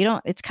takes.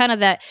 It's kind of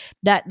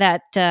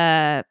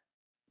that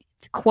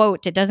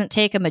quote, it doesn't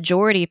take a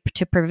majority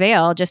to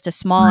prevail, just a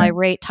small, Right.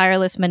 irate,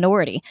 tireless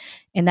minority.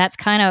 And that's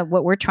kind of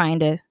what we're trying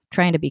to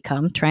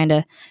become, trying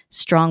to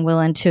strong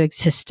will into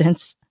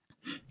existence.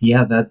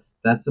 Yeah,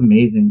 that's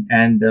amazing.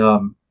 And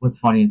what's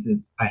funny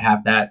is I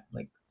have that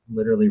like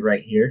literally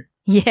right here.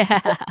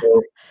 Yeah.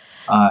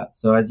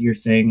 So as you're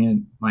saying it,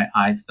 my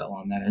eyes fell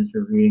on that as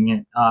you're reading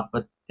it.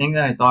 But the thing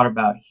that I thought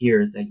about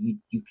here is that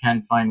you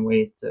can find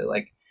ways to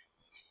like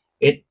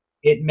it.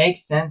 It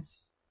makes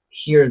sense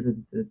here.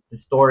 The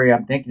story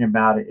I'm thinking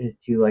about it is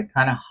to like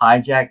kind of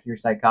hijack your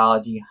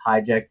psychology,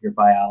 hijack your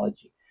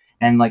biology,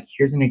 and like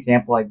here's an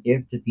example I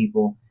give to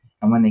people,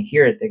 and when they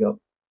hear it, they go,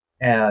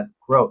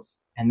 "Gross."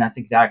 And that's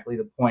exactly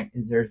the point.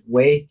 Is there's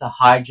ways to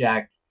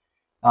hijack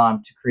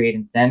to create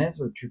incentives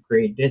or to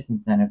create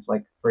disincentives.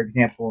 Like for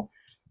example,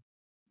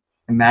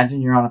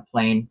 imagine you're on a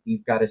plane,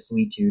 you've got a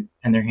sweet tooth,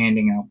 and they're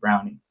handing out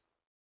brownies.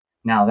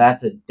 Now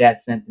that's a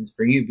death sentence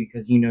for you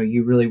because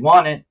you really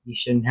want it, you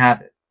shouldn't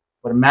have it.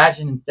 But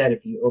imagine instead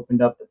if you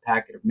opened up the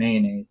packet of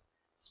mayonnaise,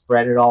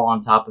 spread it all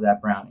on top of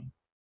that brownie.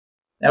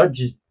 That would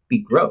just be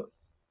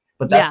gross.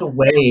 But that's Yeah. a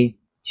way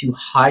to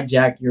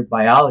hijack your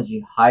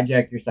biology,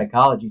 hijack your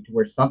psychology to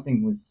where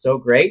something was so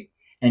great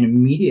and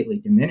immediately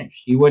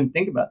diminished. You wouldn't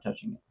think about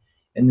touching it.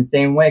 In the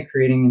same way,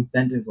 creating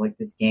incentives like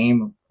this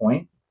game of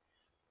points,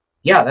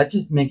 yeah, that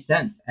just makes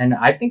sense. And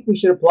I think we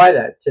should apply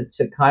that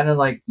to kind of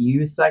like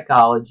use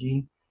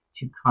psychology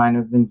to kind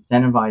of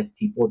incentivize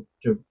people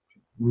to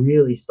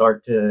really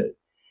start to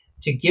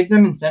give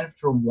them incentive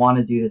to want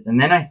to do this. And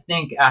then I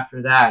think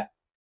after that,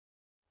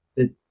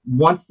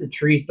 once the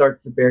tree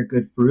starts to bear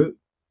good fruit,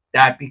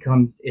 that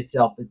becomes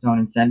itself its own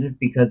incentive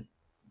because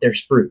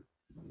there's fruit.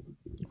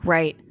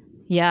 Right.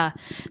 Yeah.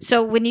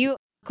 So when you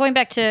going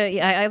back to,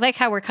 I like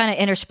how we're kind of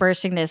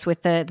interspersing this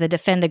with the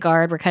Defend the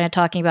Guard. We're kind of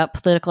talking about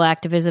political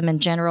activism in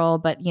general,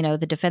 but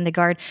the Defend the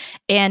Guard.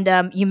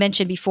 And you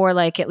mentioned before,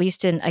 like at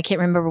least in, I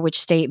can't remember which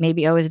state,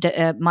 maybe it was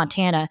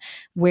Montana,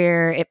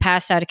 where it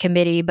passed out of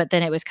committee, but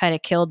then it was kind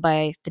of killed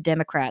by the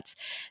Democrats.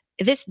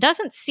 This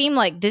doesn't seem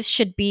like this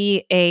should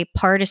be a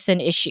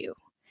partisan issue.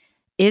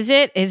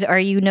 Are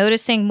you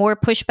noticing more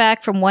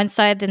pushback from one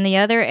side than the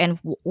other, and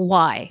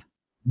why?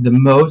 The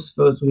most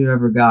votes we've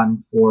ever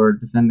gotten for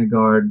Defend the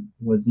Guard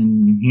was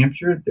in New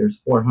Hampshire. There's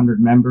 400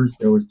 members.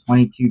 There was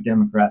 22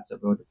 Democrats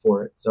that voted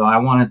for it. So I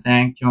want to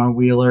thank John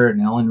Wheeler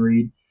and Ellen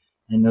Reed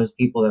and those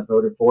people that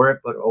voted for it.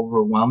 But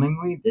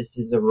overwhelmingly, this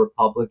is a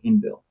Republican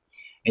bill.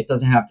 It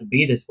doesn't have to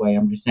be this way.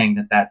 I'm just saying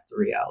that that's the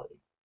reality.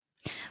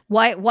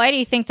 Why do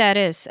you think that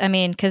is? I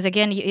mean, because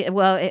again,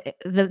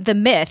 the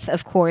myth,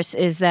 of course,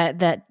 is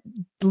that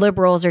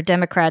liberals or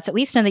Democrats, at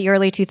least in the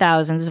early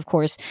 2000s, of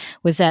course,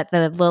 was that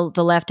the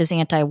left is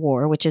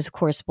anti-war, which is of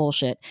course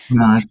bullshit.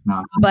 No, that's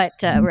not. But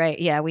right,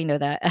 yeah, we know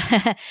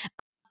that.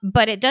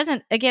 But it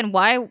doesn't. Again,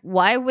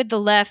 why would the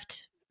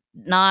left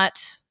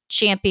not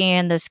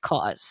champion this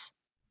cause?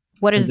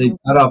 What is they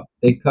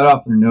cut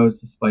off their nose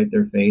to spite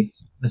their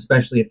face,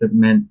 especially if it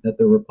meant that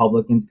the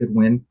Republicans could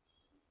win.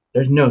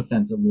 There's no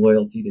sense of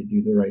loyalty to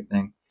do the right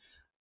thing.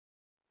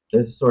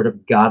 There's a sort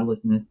of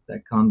godlessness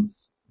that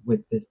comes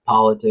with this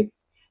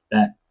politics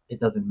that it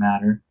doesn't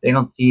matter. They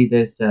don't see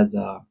this as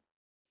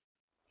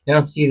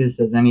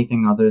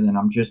anything other than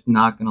I'm just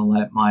not going to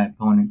let my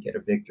opponent get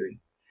a victory,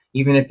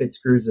 even if it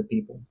screws the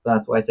people. So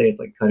that's why I say it's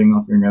like cutting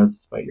off your nose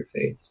to spite your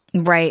face.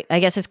 Right. I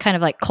guess it's kind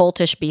of like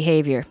cultish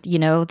behavior.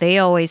 They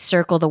always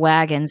circle the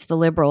wagons. The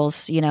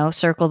liberals,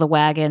 circle the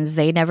wagons.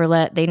 They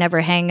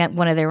never hang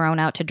one of their own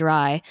out to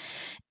dry.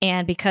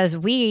 And because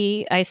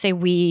I say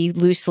we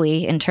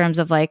loosely in terms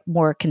of like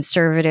more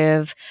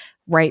conservative,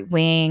 right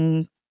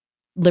wing,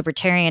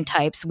 libertarian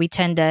types, we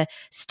tend to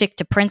stick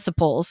to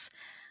principles.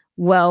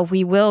 Well,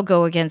 we will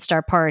go against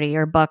our party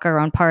or buck our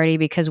own party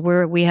because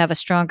we have a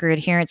stronger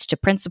adherence to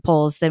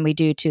principles than we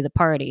do to the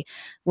party.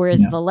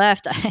 Whereas the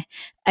left,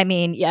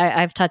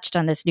 I've touched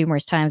on this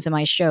numerous times in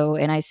my show,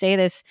 and I say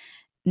this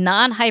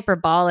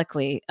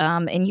non-hyperbolically,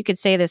 and you could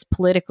say this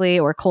politically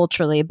or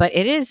culturally, but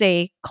it is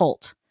a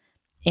cult.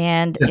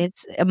 And Yeah.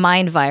 it's a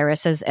mind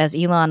virus, as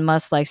Elon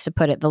Musk likes to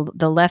put it, the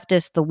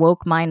leftist, the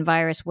woke mind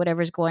virus,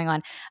 whatever's going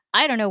on.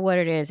 I don't know what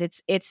it is.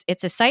 It's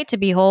a sight to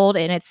behold,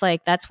 and it's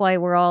like that's why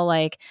we're all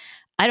like,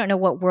 I don't know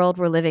what world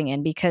we're living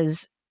in,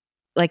 because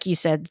like you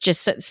said,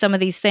 just some of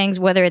these things,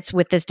 whether it's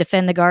with this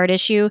defend the guard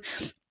issue,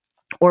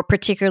 or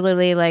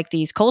particularly like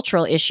these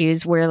cultural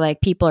issues where like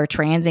people are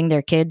transing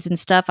their kids and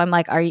stuff. I'm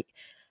like,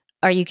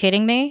 are you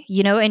kidding me?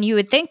 You know, and you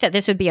would think that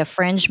this would be a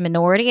fringe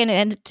minority, and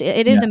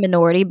it is Yeah. a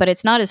minority, but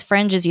it's not as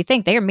fringe as you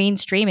think. They are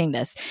mainstreaming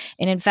this.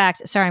 And in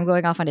fact, sorry, I'm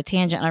going off on a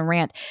tangent on a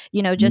rant.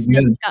 You know, just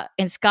Good.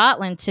 in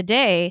Scotland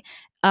today,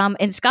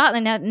 in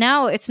Scotland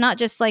now it's not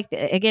just like,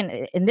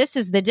 again, and this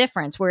is the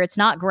difference where it's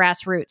not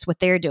grassroots what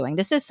they're doing.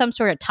 This is some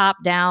sort of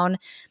top down,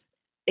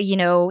 you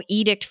know,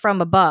 edict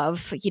from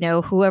above, you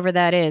know, whoever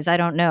that is, I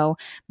don't know.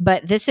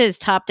 But this is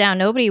top down.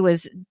 Nobody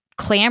was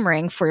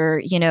clamoring for,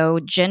 you know,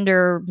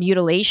 gender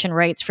mutilation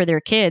rights for their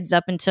kids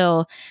up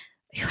until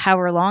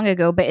however long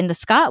ago. But in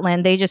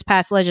Scotland, they just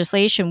passed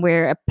legislation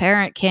where a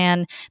parent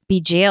can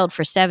be jailed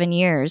for 7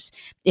 years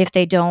if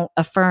they don't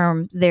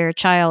affirm their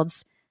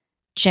child's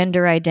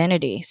gender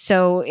identity.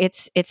 So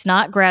it's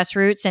not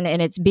grassroots, and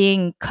it's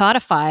being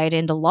codified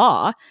into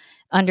law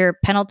under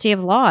penalty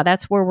of law.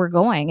 That's where we're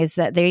going, is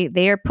that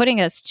they are putting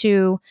us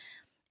to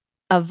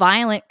a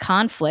violent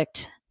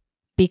conflict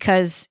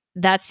because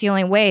that's the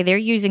only way. They're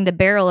using the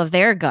barrel of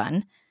their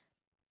gun,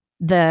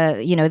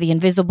 the, you know, the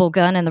invisible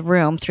gun in the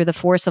room, through the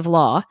force of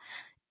law.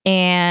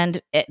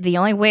 And the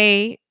only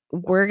way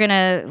we're going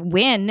to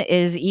win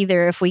is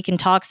either if we can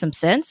talk some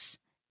sense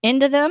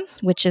into them,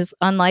 which is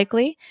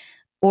unlikely,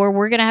 or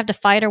we're going to have to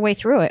fight our way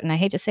through it. And I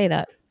hate to say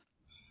that.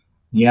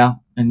 Yeah,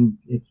 and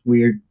it's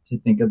weird to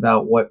think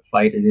about what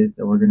fight it is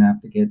that we're going to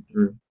have to get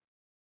through.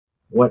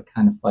 What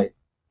kind of fight?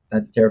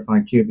 That's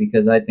terrifying too,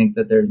 because I think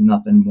that there's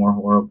nothing more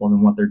horrible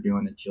than what they're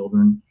doing to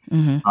children.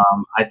 Mm-hmm.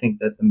 I think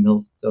that the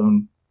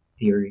millstone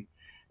theory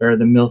or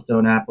the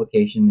millstone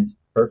application is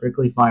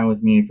perfectly fine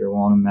with me if you're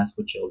willing to mess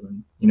with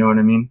children. You know what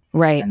I mean?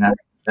 Right. And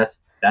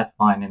that's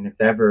fine. And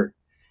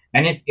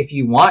if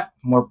you want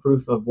more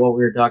proof of what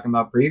we were talking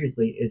about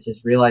previously, is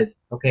just realize,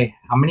 okay,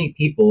 how many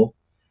people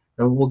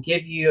will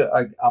give you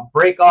a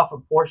break off a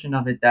portion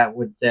of it that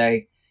would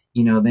say,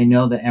 you know, they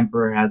know the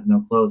emperor has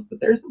no clothes, but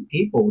there's some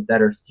people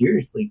that are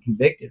seriously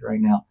convicted right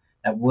now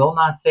that will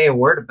not say a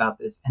word about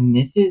this. And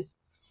this is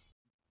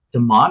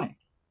demonic.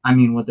 I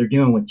mean, what they're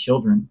doing with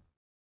children,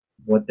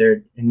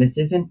 and this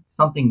isn't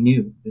something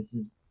new. This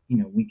is, you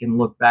know, we can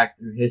look back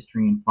through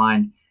history and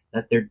find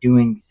that they're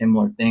doing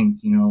similar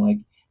things. You know, like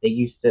they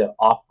used to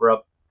offer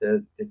up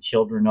the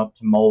children up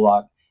to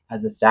Moloch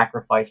as a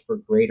sacrifice for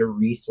greater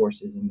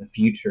resources in the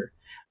future.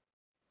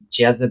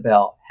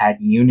 Jezebel had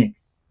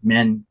eunuchs.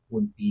 Men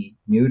would be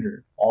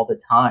neutered all the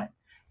time.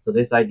 So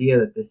this idea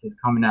that this is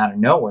coming out of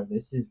nowhere,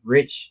 this is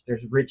rich.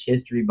 There's rich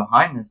history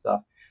behind this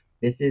stuff.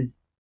 This is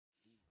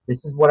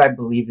what I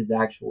believe is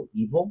actual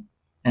evil.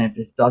 And if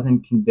this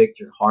doesn't convict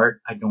your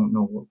heart, I don't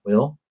know what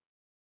will.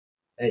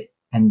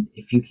 And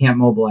if you can't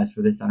mobilize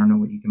for this, I don't know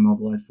what you can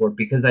mobilize for.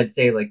 Because I'd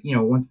say, like, you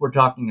know, once we're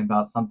talking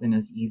about something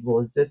as evil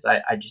as this,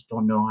 I just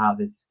don't know how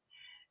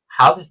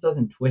this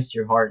doesn't twist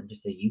your heart and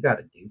just say, you got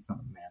to do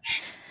something, man.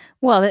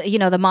 Well, you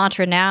know, the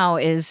mantra now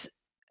is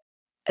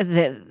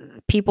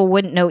that people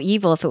wouldn't know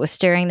evil if it was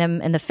staring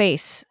them in the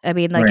face. I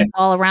mean, like, Right. It's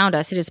all around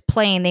us. It is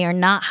plain. They are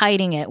not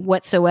hiding it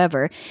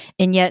whatsoever.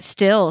 And yet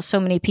still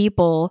so many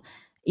people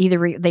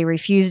either they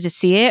refuse to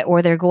see it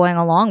or they're going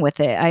along with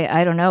it.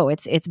 I don't know.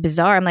 It's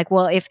bizarre. I'm like,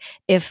 well,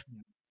 if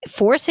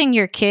forcing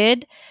your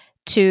kid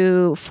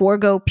to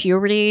forego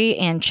puberty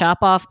and chop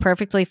off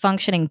perfectly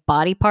functioning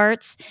body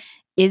parts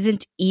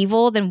isn't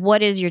evil, then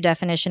what is your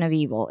definition of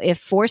evil? If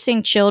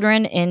forcing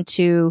children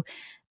into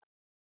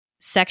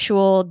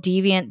sexual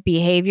deviant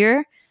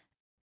behavior,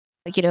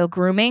 like, you know,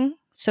 grooming,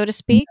 so to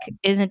speak,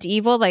 isn't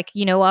evil, like,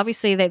 you know,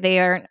 obviously they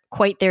aren't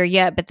quite there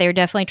yet, but they're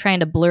definitely trying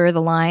to blur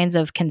the lines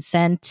of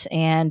consent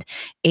and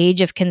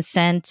age of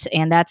consent.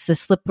 And that's the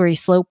slippery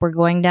slope we're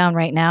going down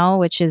right now,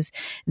 which is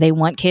they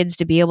want kids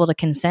to be able to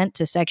consent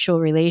to sexual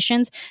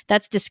relations.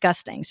 That's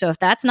disgusting. So if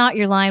that's not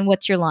your line,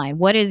 what's your line?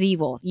 What is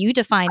evil? You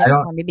define it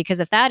for me,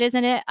 because if that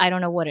isn't it, I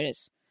don't know what it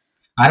is.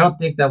 I don't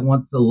think that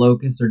once the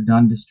locusts are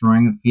done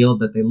destroying a field,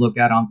 that they look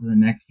out onto the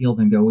next field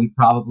and go, we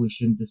probably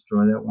shouldn't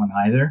destroy that one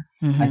either.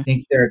 Mm-hmm. I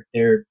think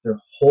they're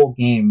whole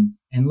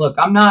games. And look,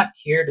 I'm not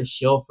here to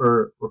shill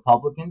for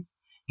Republicans.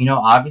 You know,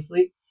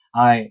 obviously,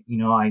 I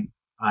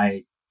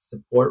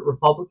support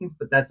Republicans,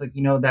 but that's like,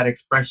 you know, that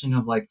expression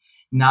of like,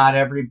 not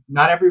every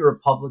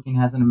Republican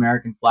has an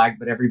American flag,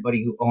 but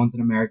everybody who owns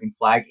an American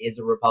flag is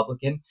a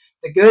Republican.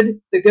 The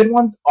good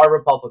ones are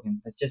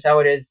Republican. That's just how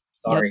it is.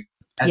 Sorry. Yep.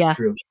 That's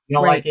true. You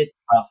don't like it,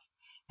 tough.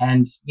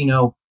 And, you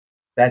know,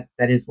 that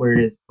is what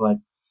it is. But,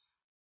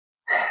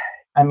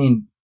 I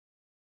mean,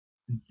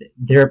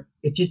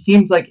 it just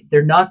seems like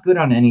they're not good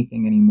on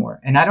anything anymore.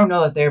 And I don't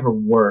know that they ever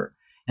were.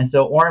 And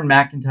so Orrin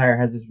McIntyre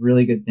has this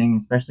really good thing,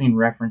 especially in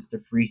reference to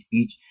free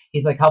speech.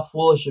 He's like, how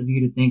foolish of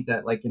you to think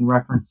that, like, in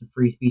reference to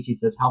free speech, he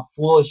says, how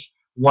foolish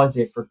was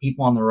it for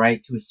people on the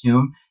right to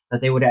assume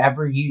that they would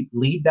ever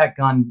lead that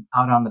gun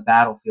out on the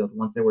battlefield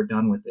once they were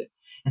done with it.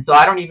 And so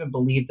I don't even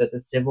believe that the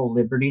civil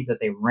liberties that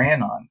they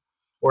ran on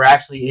were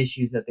actually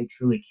issues that they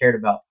truly cared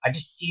about. I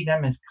just see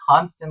them as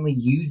constantly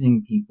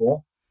using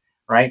people,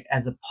 right,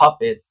 as a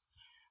puppets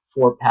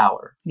for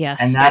power.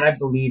 Yes. And that, I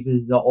believe,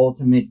 is the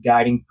ultimate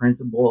guiding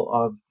principle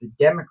of the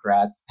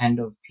Democrats and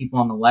of people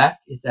on the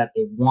left, is that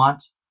they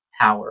want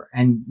power.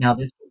 And now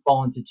this will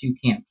fall into two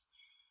camps.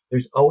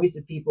 There's always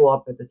the people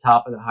up at the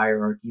top of the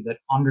hierarchy that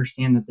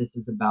understand that this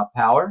is about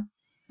power,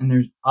 and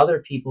there's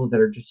other people that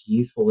are just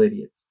useful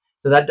idiots.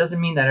 So that doesn't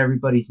mean that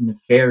everybody's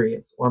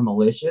nefarious or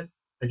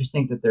malicious. I just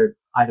think that they're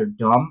either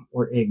dumb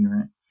or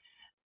ignorant.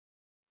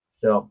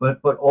 So, but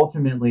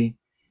ultimately,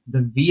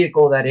 the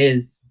vehicle that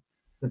is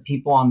the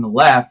people on the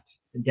left,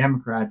 the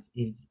Democrats,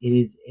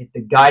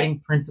 the guiding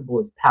principle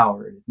is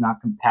power. It is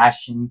not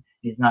compassion.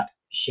 It is not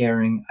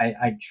sharing.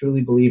 I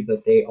truly believe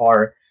that they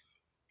are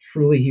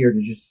truly here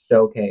to just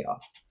sow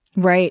chaos.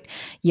 Right.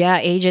 Yeah.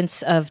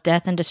 Agents of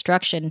death and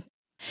destruction.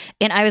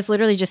 And I was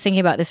literally just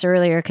thinking about this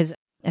earlier because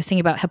I was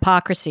thinking about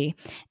hypocrisy.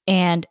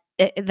 And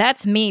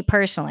that's me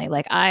personally.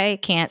 Like, I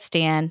can't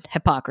stand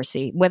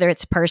hypocrisy, whether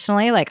it's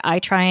personally, like I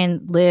try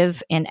and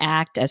live and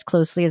act as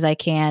closely as I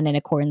can in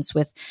accordance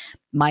with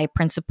my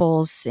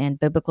principles and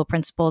biblical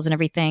principles and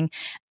everything.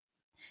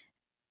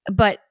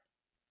 But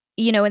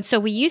and so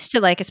we used to,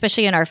 like,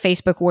 especially in our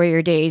Facebook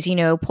warrior days,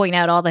 point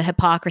out all the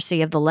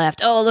hypocrisy of the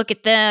left. Oh, look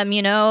at them,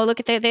 look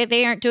at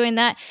they aren't doing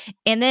that.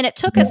 And then it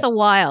took us a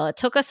while. It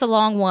took us a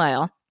long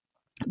while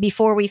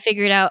before we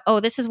figured out, oh,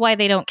 this is why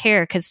they don't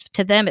care, because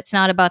to them, it's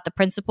not about the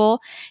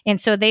principle.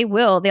 And so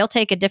they'll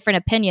take a different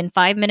opinion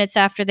 5 minutes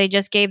after they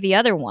just gave the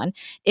other one,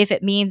 if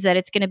it means that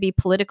it's going to be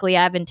politically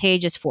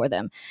advantageous for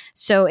them.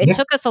 So it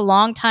took us a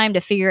long time to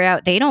figure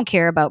out they don't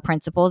care about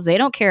principles. They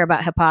don't care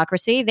about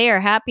hypocrisy. They are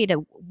happy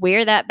to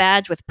wear that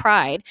badge with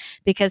pride,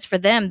 because for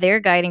them, their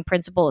guiding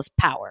principle is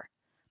power.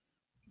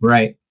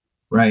 Right.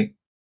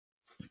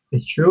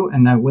 It's true.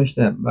 And I wish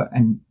that,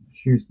 and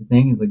here's the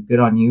thing, is like,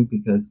 good on you,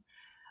 because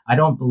I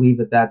don't believe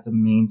that that's a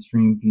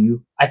mainstream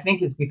view. I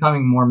think it's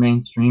becoming more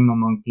mainstream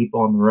among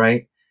people on the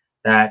right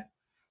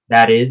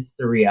that is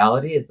the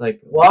reality. It's like,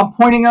 well, I'm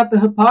pointing out the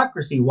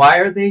hypocrisy. Why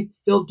are they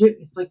still doing?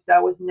 It's like,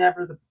 that was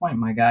never the point,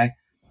 my guy.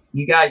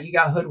 You got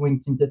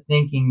hoodwinked into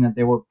thinking that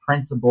they were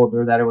principled,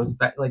 or that it was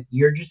like,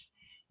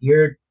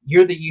 you're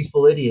the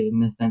useful idiot in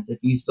this sense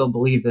if you still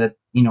believe that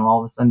all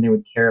of a sudden they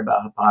would care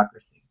about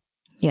hypocrisy.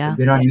 Yeah. So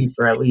good on you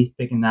for at least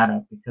picking that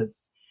up,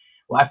 because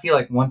I feel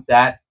like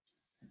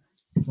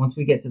once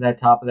we get to that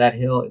top of that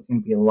hill, it's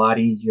going to be a lot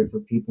easier for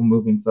people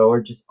moving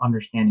forward, just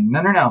understanding,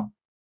 no.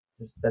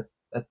 That's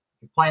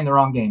you're playing the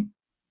wrong game.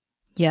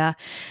 Yeah.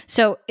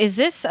 So is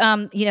this,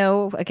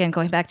 again,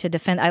 going back to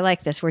defend, I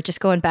like this. We're just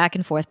going back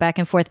and forth.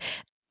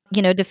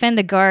 Defend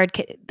the guard.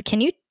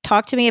 Can you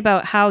talk to me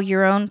about how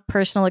your own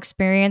personal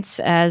experience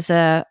as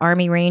a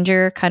Army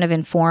Ranger kind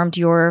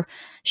of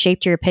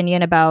shaped your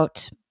opinion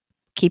about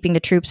keeping the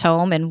troops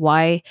home and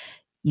why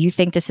you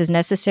think this is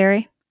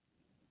necessary?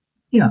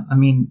 Yeah, I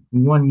mean,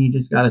 one, you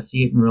just got to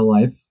see it in real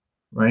life,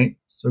 right?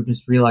 So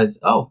just realize,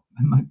 oh,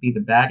 I might be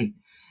the baddie.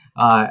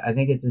 I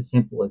think it's as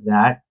simple as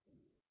that.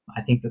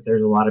 I think that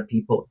there's a lot of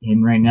people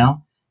in right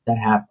now that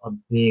have a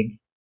big,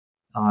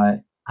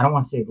 I don't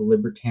want to say the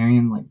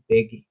libertarian, like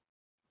big,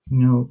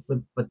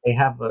 but they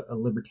have a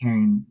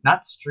libertarian,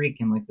 not streak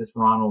in like this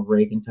Ronald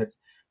Reagan type,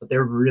 but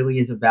there really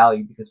is a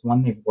value, because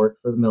one, they've worked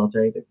for the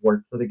military, they've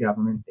worked for the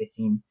government, they've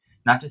seen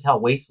not just how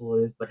wasteful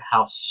it is, but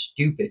how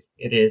stupid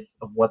it is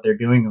of what they're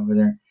doing over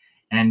there.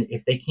 And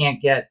if they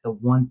can't get the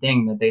one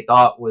thing that they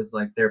thought was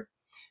like because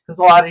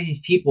a lot of these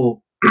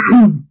people,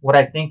 what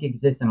I think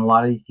exists in a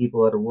lot of these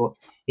people that are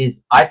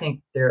is, I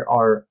think there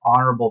are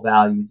honorable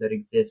values that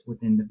exist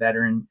within the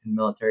veteran and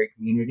military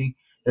community.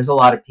 There's a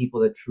lot of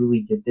people that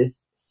truly did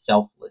this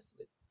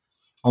selflessly,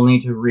 only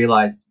to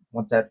realize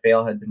once that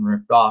veil had been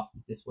ripped off,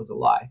 this was a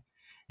lie.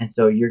 And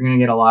so you're going to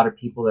get a lot of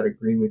people that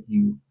agree with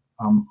you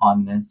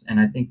on this. And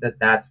I think that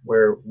that's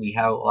where we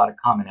have a lot of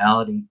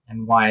commonality,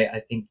 and why I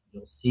think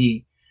you'll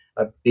see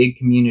a big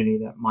community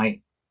that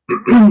might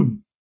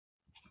come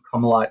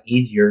a lot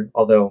easier.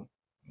 Although,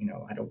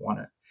 I don't want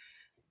to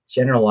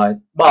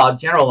generalize. Well, I'll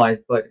generalize,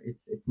 but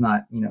it's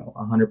not,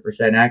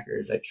 100%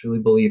 accurate. I truly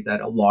believe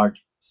that a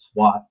large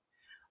swath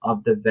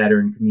of the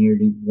veteran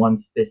community,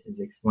 once this is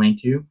explained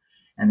to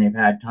and they've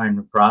had time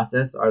to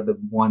process, are the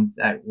ones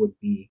that would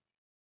be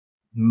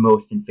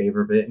most in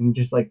favor of it. And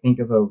just like, think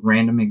of a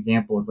random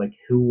example, is like,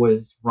 who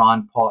was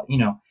Ron Paul,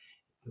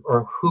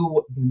 or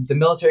who the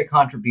military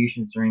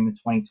contributions during the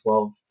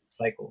 2012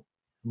 cycle,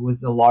 who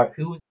was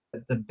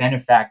the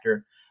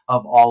benefactor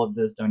of all of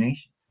those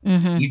donations.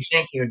 Mm-hmm. You'd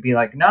think it would be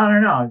like,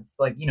 no, it's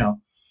like,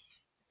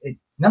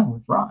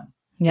 it's Ron.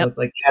 So It's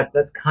like,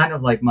 that's kind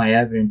of like my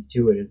evidence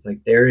to it. It's like,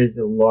 there is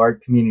a large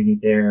community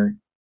there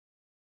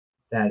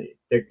that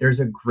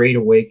there's a great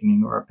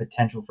awakening, or a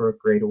potential for a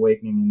great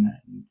awakening in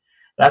that. And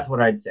that's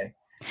what I'd say.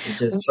 It's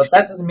just, but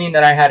that doesn't mean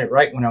that I had it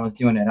right when I was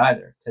doing it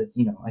either, because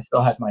I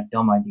still had my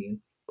dumb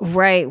ideas.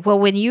 Right. Well,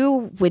 when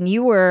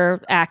you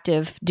were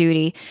active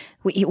duty,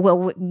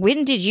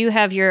 when did you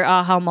have your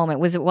aha moment?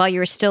 Was it while you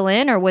were still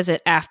in, or was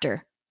it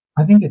after?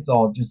 I think it's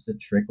all just a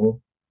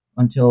trickle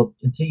until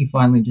you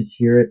finally just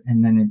hear it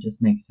and then it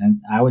just makes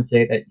sense. I would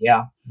say that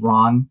yeah,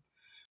 Ron,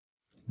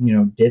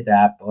 did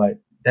that, but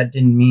that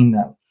didn't mean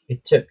that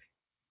it took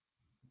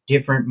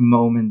different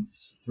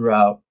moments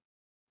throughout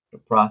the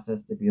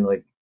process to be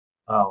like,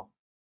 oh,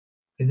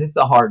 because it's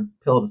a hard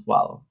pill to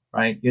swallow,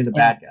 right? You're the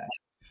Yeah. bad guy.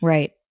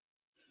 Right.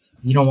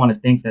 You don't want to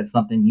think that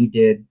something you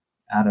did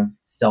out of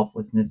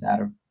selflessness,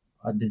 out of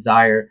a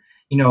desire.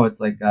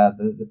 It's like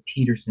the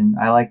Peterson.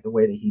 I like the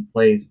way that he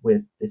plays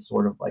with this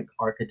sort of like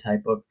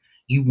archetype of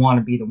you want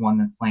to be the one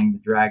that's slaying the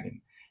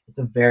dragon. It's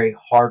a very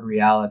hard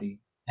reality,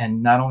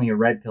 and not only a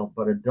red pill,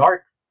 but a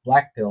dark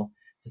black pill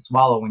to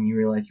swallow when you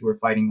realize you were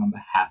fighting on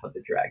behalf of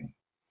the dragon.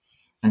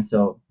 And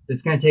so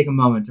it's going to take a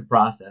moment to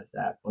process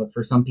that, but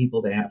for some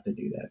people, they have to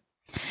do that.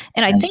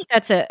 And I And think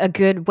that's a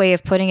good way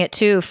of putting it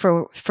too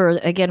for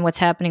again what's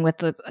happening with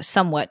the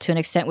somewhat to an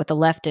extent with the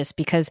leftists,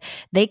 because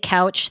they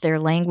couch their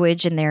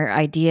language and their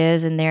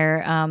ideas and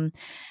their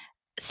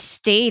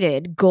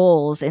stated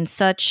goals in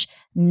such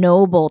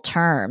noble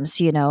terms,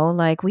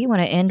 like we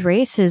want to end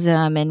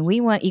racism and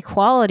we want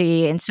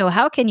equality. And so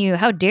how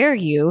dare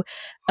you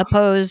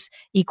oppose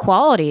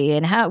equality,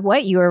 and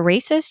what, you're a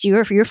racist,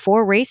 you're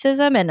for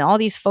racism and all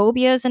these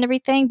phobias and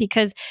everything,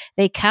 because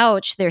they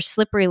couch their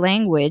slippery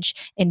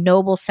language in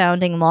noble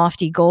sounding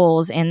lofty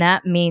goals, and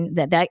that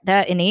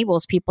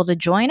enables people to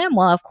join them.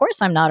 Well, of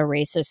course I'm not a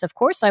racist, of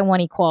course I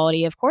want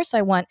equality, of course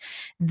I want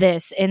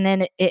this. And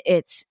then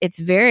it's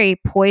very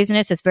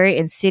poisonous, it's very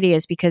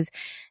insidious, because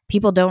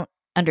people don't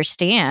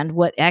understand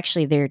what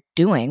actually they're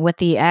doing, what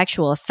the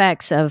actual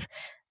effects of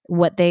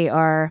what they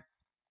are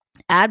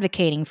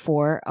advocating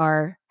for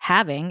are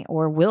having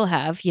or will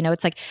have.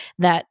 It's like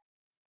that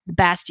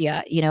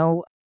Bastia,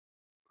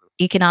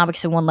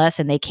 economics in one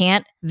lesson. They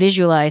can't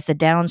visualize the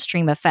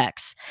downstream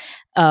effects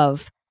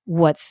of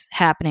what's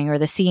happening, or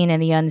the seen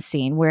and the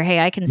unseen, where, hey,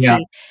 I can yeah,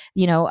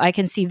 see, I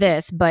can see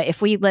this, but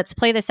if let's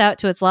play this out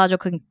to its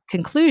logical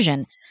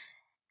conclusion,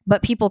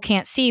 but people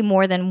can't see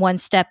more than one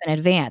step in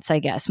advance. I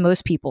guess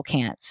most people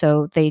can't,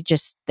 so they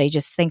just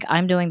think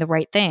I'm doing the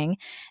right thing.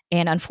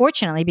 And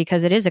unfortunately,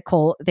 because it is a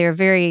cult, they're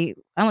very,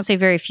 I won't say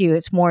very few,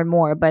 it's more and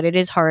more, but it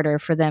is harder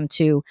for them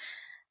to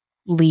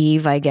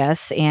leave, I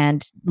guess,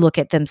 and look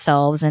at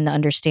themselves and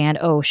understand,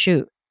 oh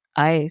shoot,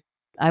 i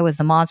I was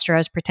the monster I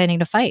was pretending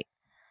to fight.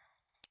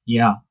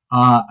 yeah.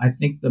 I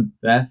think the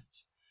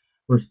best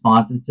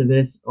responses to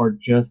this are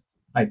just,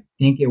 I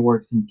think it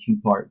works in two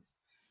parts.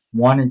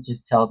 One is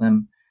just tell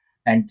them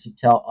and to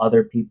tell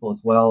other people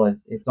as well,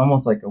 as it's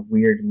almost like a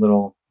weird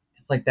little,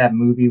 it's like that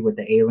movie with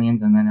the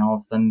aliens and then all of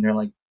a sudden they're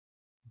like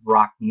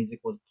rock music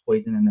was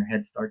poison and their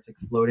head starts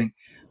exploding.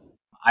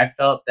 I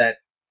felt that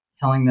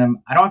telling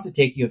them, I don't have to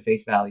take you at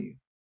face value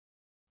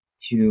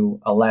to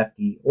a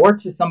lefty or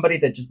to somebody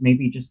that just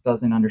maybe just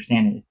doesn't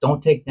understand it, is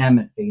don't take them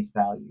at face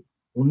value.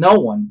 Well, no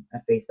one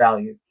at face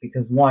value,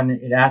 because one,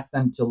 it asks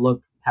them to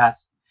look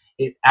past,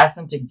 it asks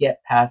them to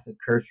get past a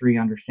cursory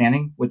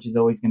understanding, which is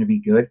always going to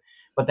be good.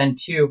 But then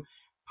two,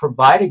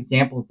 provide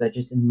examples that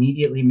just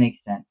immediately make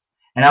sense.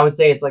 And I would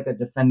say it's like a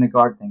defend the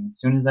guard thing. As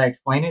soon as I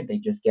explain it, they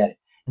just get it.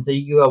 And so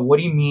you go, what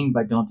do you mean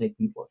by don't take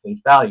people at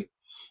face value?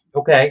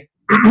 Okay,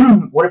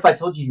 what if I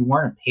told you you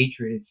weren't a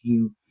patriot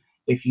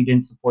if you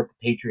didn't support the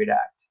Patriot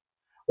Act,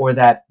 or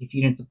that if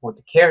you didn't support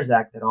the CARES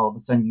Act, that all of a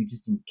sudden you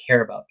just didn't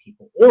care about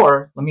people?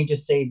 Or let me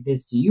just say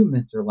this to you,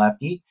 Mr.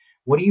 Lefty,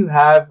 what do you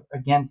have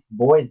against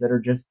boys that are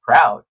just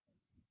proud?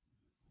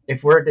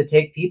 If we're to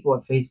take people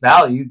at face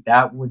value,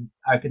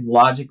 I could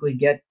logically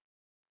get,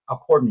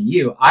 according to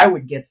you, I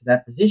would get to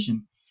that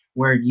position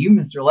where you,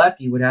 Mr.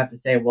 Lefty, would have to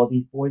say, well,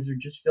 these boys are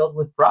just filled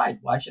with pride.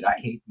 Why should I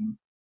hate them?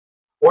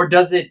 Or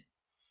does it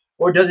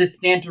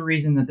stand to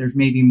reason that there's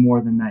maybe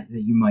more than that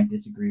you might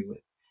disagree with?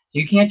 So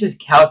you can't just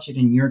couch it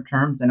in your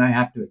terms and I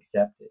have to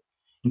accept it.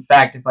 In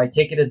fact, if I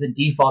take it as a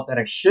default that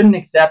I shouldn't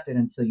accept it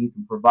until you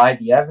can provide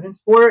the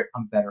evidence for it,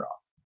 I'm better off.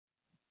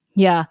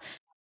 Yeah.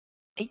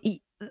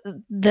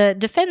 The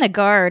defend the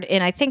guard,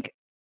 and I think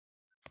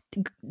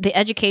the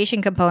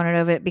education component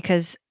of it,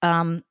 because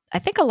I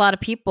think a lot of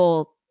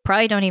people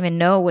probably don't even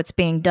know what's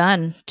being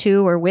done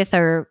to or with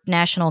our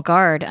National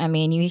Guard. I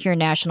mean, you hear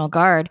National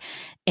Guard,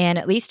 and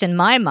at least in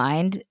my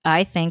mind,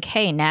 I think,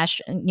 hey,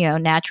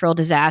 natural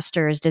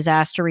disasters,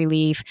 disaster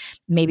relief,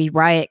 maybe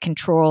riot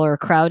control or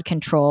crowd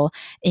control.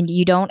 And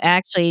you don't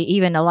actually,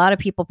 even a lot of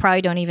people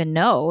probably don't even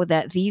know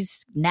that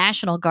these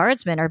National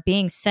Guardsmen are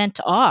being sent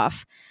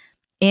off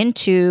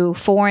into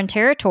foreign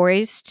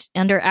territories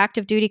under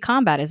active duty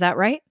combat. Is that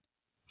right?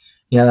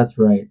 Yeah, that's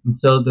right. And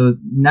so the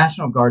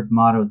National Guard's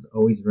motto is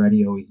always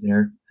ready, always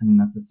there. And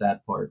that's the sad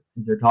part,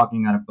 is they're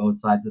talking out of both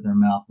sides of their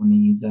mouth when they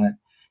use that.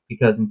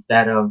 Because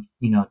instead of,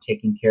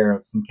 taking care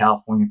of some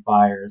California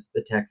fires,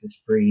 the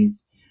Texas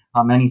freeze,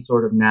 any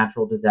sort of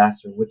natural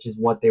disaster, which is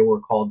what they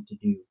were called to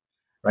do,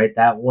 right?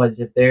 That was,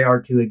 if they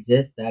are to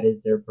exist, that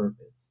is their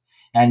purpose.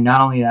 And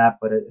not only that,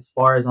 but as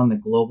far as on the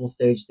global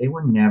stage, they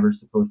were never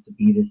supposed to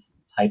be this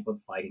type of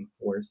fighting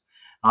force.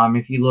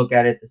 If you look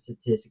at it, the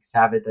statistics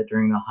have it that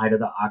during the height of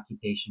the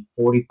occupation,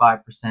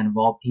 45% of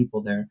all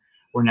people there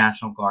were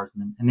National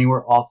Guardsmen, and they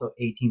were also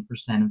 18%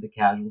 of the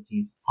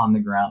casualties on the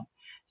ground.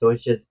 So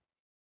it's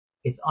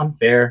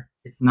unfair.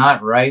 It's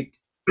not right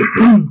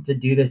to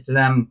do this to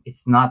them.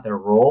 It's not their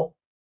role.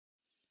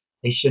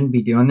 They shouldn't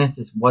be doing this.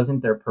 This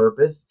wasn't their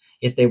purpose.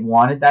 If they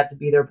wanted that to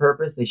be their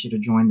purpose, they should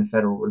have joined the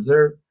Federal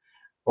Reserve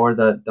or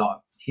the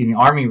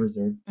Army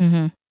Reserve,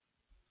 Mm-hmm.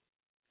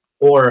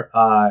 or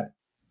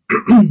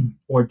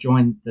or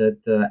join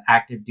the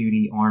active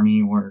duty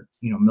army or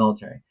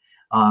military.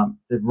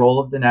 The role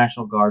of the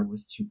National Guard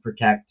was to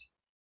protect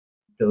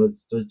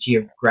those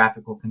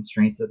geographical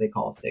constraints that they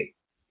call a state.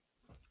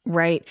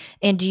 Right.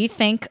 And do you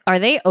think, are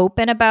they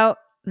open about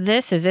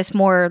this? Is this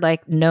more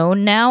like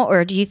known now?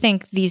 Or do you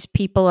think these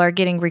people are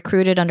getting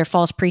recruited under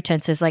false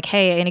pretenses? Like,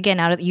 hey, and again,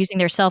 out of using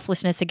their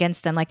selflessness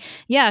against them, like,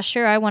 yeah,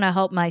 sure, I want to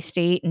help my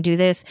state and do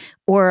this.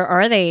 Or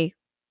are they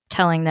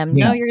telling them,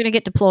 no, you're going to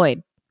get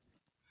deployed?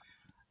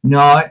 No,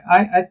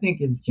 I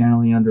think it's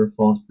generally under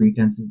false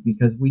pretenses,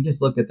 because we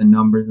just look at the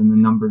numbers and the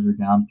numbers are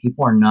down.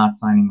 People are not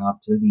signing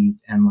up to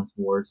these endless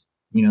wars.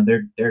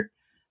 The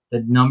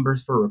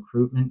numbers for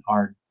recruitment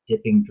are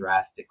dipping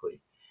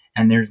drastically,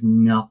 and there's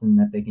nothing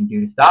that they can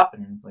do to stop it.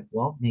 And it's like,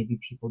 well, maybe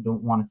people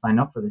don't want to sign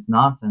up for this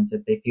nonsense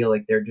if they feel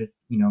like they're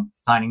just,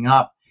 signing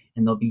up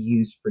and they'll be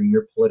used for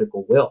your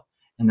political will,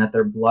 and that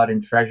their blood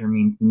and treasure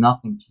means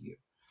nothing to you.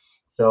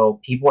 So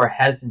people are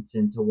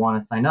hesitant to want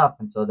to sign up.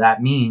 And so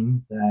that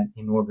means that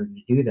in order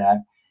to do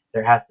that,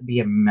 there has to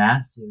be a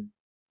massive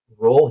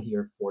role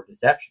here for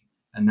deception.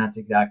 And that's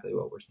exactly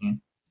what we're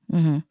seeing.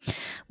 Mm-hmm.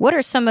 What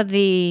are some of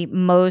the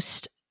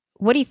most,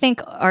 what do you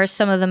think are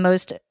some of the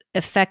most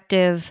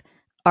effective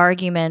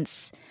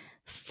arguments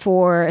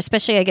for,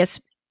 especially, I guess,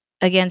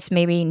 against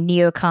maybe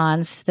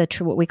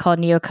neocons, what we call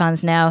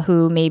neocons now,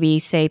 who maybe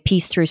say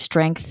peace through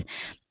strength,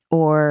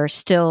 or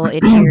still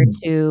adhere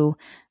to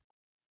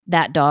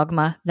that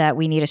dogma that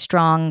we need a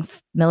strong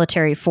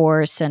military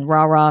force and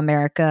rah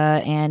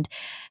America? And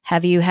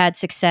have you had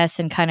success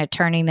in kind of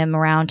turning them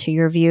around to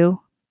your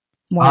view?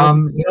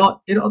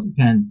 It all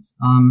depends.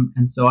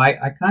 And so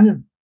I kind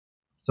of,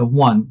 so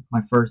one,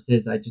 my first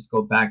is I just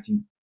go back to,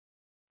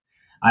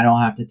 I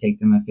don't have to take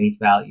them at face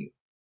value.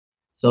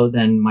 So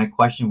then my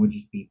question would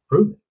just be,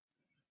 prove it.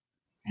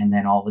 And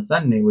then all of a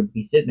sudden they would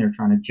be sitting there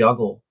trying to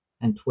juggle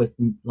and twist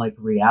like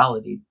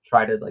reality,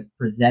 try to like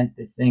present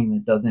this thing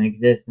that doesn't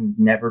exist and has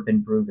never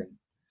been proven.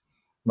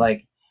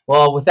 Like,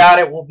 well, without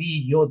it, we'll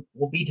be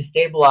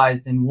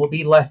destabilized and we'll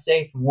be less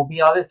safe and we'll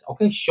be all this.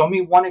 Okay, show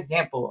me one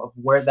example of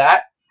where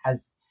that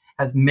has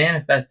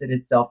manifested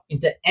itself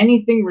into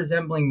anything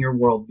resembling your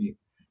worldview.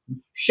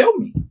 Show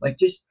me, like,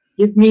 just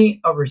give me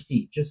a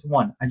receipt, just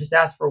one. I just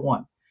asked for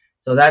one.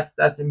 So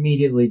that's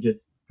immediately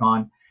just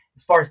gone.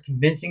 As far as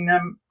convincing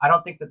them, I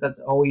don't think that that's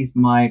always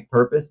my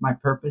purpose. My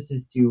purpose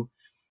is to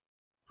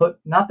put,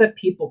 not that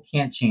people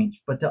can't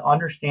change, but to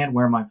understand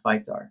where my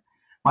fights are.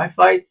 My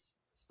fights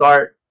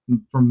start,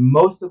 for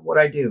most of what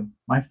I do,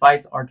 my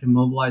fights are to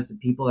mobilize the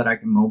people that I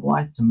can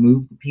mobilize, to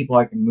move the people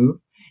I can move,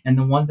 and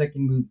the ones I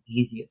can move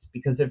easiest.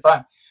 Because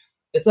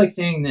it's like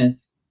saying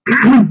this,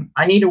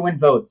 I need to win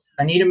votes.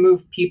 I need to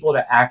move people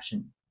to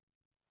action.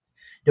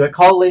 Do I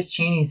call Liz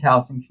Cheney's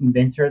house and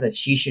convince her that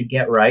she should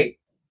get right?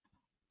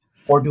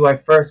 Or do I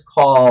first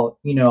call,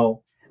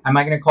 am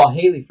I going to call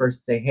Haley first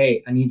and say,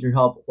 hey, I need your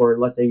help? Or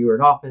let's say you were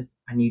in office,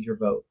 I need your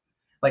vote.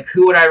 Like,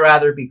 who would I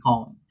rather be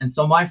calling? And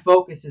so my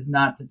focus is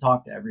not to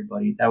talk to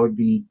everybody. That would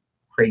be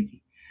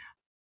crazy.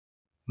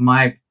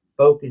 My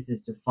focus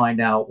is to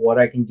find out what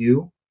I can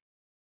do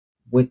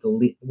with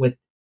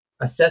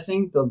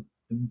assessing the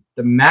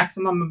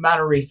maximum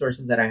amount of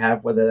resources that I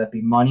have, whether that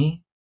be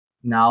money,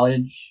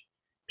 knowledge,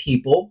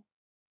 people,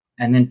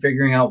 and then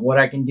figuring out what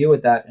I can do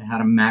with that and how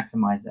to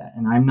maximize that.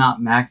 And I'm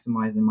not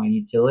maximizing my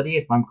utility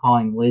if I'm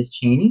calling Liz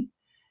Cheney,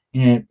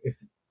 and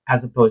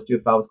as opposed to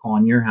if I was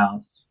calling your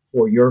house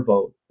for your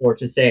vote, or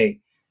to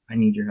say, I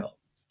need your help.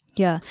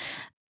 Yeah.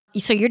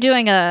 So you're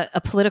doing a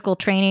political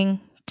training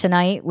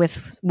tonight with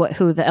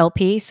the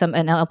LP,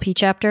 an LP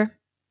chapter?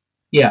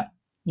 Yeah.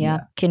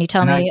 Can you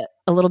tell me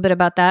a little bit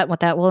about that,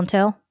 what that will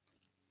entail?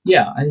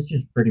 Yeah, it's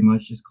just pretty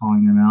much just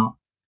calling them out.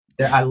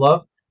 I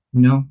love,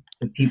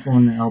 the people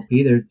in the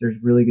LP. There's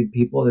really good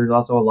people. There's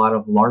also a lot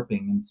of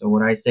LARPing. And so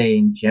what I say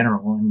in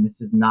general, and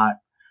this is not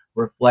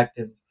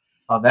reflective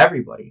of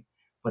everybody,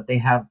 but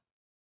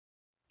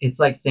it's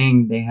like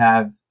saying they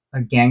have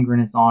a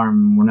gangrenous arm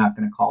and we're not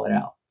going to call it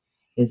out.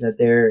 Is that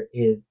there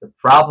is the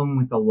problem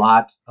with a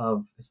lot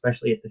of,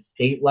 especially at the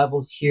state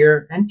levels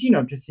here, and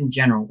just in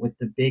general with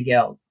the big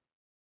L's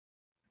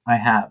I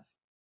have,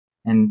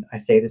 and I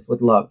say this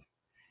with love,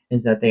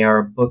 is that they are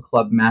a book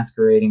club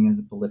masquerading as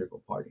a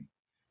political party.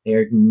 They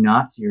are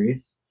not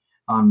serious.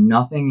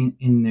 Nothing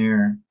in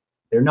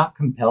they're not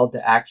compelled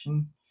to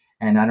action,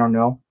 and I don't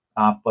know,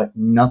 but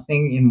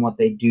nothing in what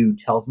they do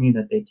tells me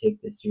that they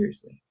take this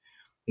seriously.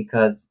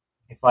 Because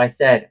if I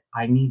said,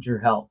 I need your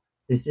help,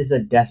 this is a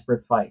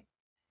desperate fight.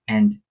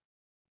 and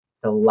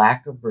the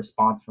lack of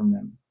response from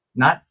them.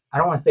 I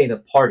don't want to say the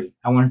party.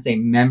 I want to say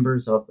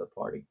members of the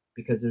party,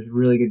 because there's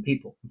really good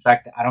people. In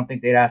fact, I don't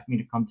think they'd ask me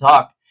to come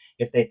talk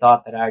if they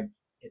thought that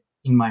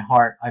in my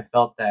heart, I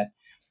felt that,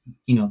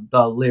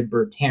 the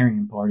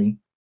Libertarian Party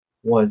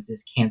was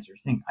this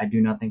cancerous thing. I do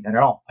not think that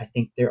at all. I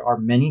think there are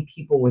many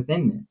people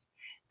within this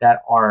that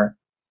are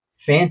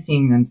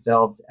fancying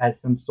themselves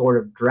as some sort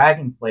of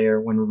dragon slayer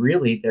when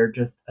really they're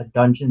just a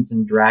Dungeons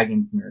and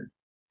Dragons nerd.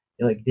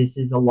 They're like, this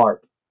is a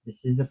LARP.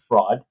 This is a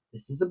fraud.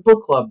 This is a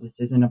book club. This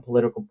isn't a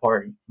political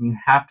party. And you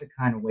have to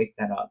kind of wake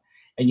that up.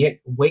 And yet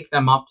wake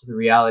them up to the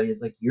reality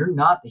is like, you're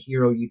not the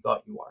hero you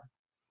thought you are.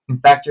 In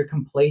fact, you're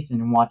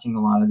complacent in watching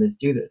a lot of this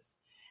do this.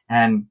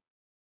 And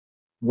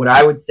what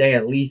I would say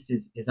at least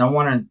is I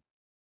want to,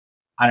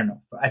 I don't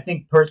know, I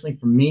think personally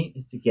for me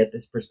is to get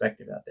this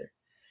perspective out there.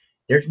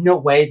 There's no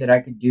way that I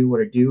could do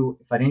what I do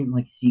if I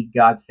didn't see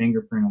God's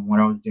fingerprint on what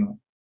I was doing.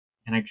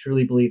 And I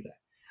truly believe that.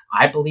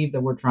 I believe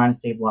that we're trying to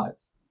save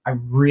lives. I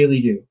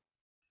really do.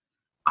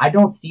 I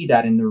don't see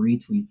that in the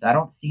retweets. I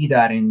don't see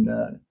that in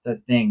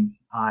the things.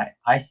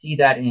 I see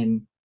that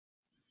in,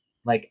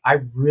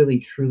 I really,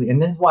 truly,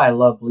 and this is why I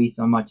love Lee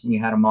so much, and you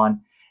had him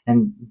on.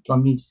 And let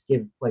me just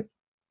give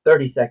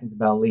 30 seconds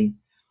about Lee.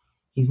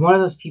 He's one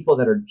of those people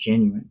that are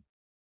genuine.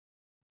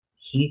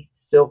 He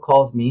still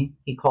calls me.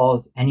 He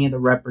calls any of the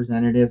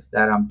representatives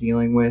that I'm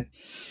dealing with.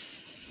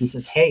 He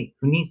says, hey,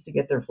 who needs to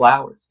get their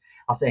flowers?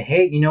 I'll say,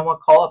 hey, you know what?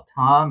 Call up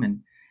Tom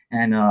and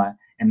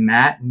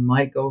Matt and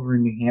Mike over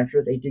in New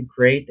Hampshire. They did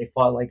great. They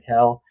fought like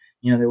hell.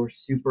 They were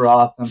super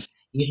awesome.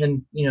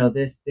 Even,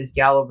 this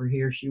gal over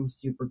here, she was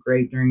super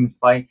great during the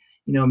fight.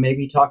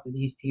 Maybe talk to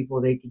these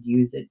people. They could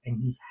use it.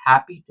 And he's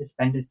happy to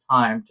spend his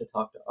time to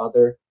talk to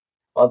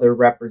other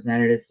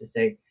representatives to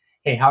say,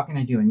 hey, how can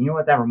I do? And you know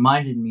what that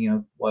reminded me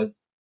of was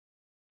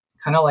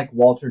kind of like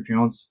Walter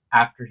Jones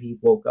after he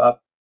woke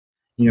up.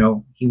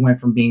 He went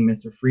from being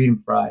Mr. Freedom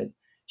Fries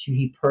to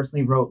he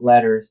personally wrote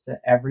letters to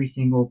every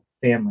single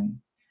family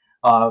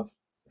of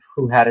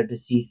who had a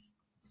deceased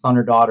son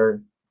or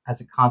daughter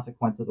as a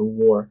consequence of the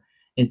war.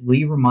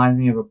 Lee reminds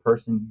me of a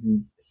person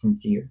who's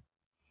sincere.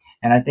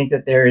 And I think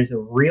that there is a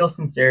real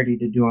sincerity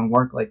to doing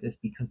work like this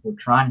because we're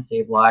trying to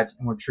save lives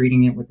and we're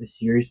treating it with the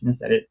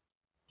seriousness that it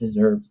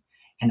deserves.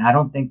 And I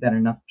don't think that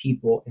enough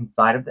people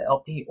inside of the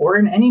LP or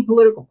in any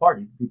political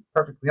party, to be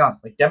perfectly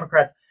honest,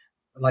 Democrats,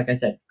 like I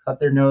said, cut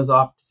their nose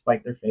off to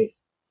spite their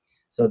face.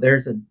 So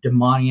there's a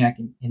demoniac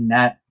in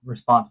that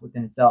response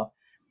within itself.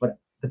 But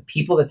the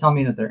people that tell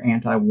me that they're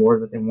anti-war,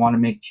 that they want to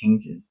make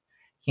changes,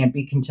 can't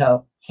be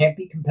compelled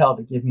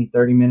to give me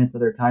 30 minutes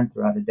of their time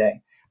throughout a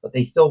day. But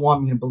they still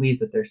want me to believe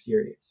that they're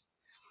serious.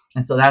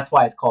 And so that's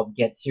why it's called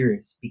Get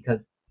Serious,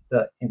 because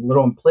the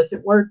little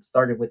implicit word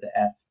started with the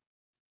F.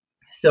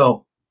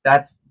 So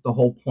that's the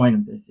whole point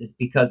of this, is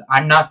because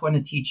I'm not going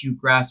to teach you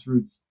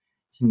grassroots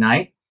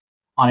tonight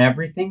on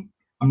everything.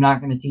 I'm not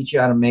going to teach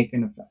you how to make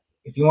an effect.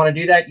 If you want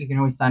to do that, you can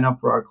always sign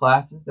up for our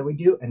classes that we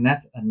do. And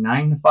that's a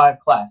 9 to 5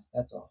 class.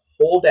 That's a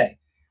whole day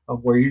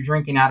of where you're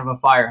drinking out of a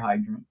fire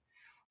hydrant.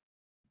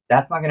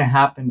 That's not going to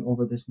happen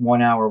over this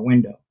 1 hour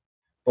window.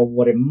 But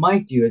what it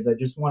might do is I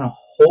just want to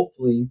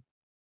hopefully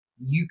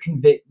you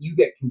get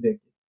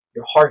convicted.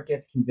 Your heart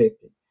gets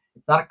convicted.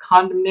 It's not a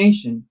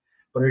condemnation,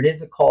 but it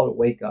is a call to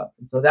wake up.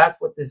 And so that's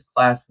what this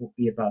class will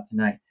be about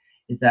tonight,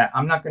 is that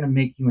I'm not going to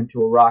make you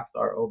into a rock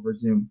star over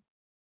Zoom,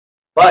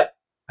 but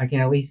I can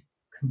at least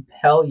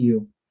compel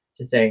you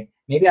to say,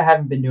 maybe I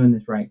haven't been doing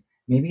this right.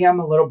 Maybe I'm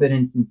a little bit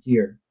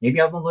insincere.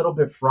 Maybe I'm a little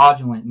bit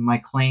fraudulent in my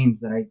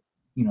claims that I,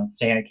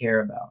 say I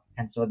care about.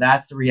 And so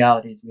that's the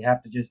reality, is we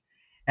have to just,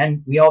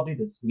 and we all do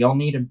this. We all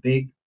need a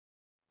big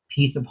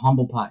piece of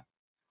humble pie,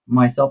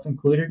 myself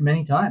included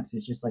many times.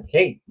 It's just like,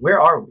 hey,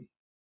 where are we?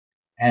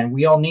 And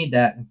we all need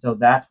that. And so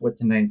that's what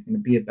tonight is going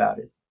to be about,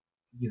 is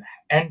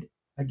and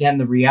again,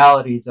 the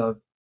realities of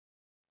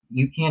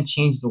you can't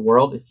change the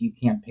world if you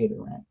can't pay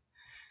the rent.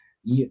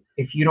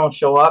 If you don't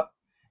show up,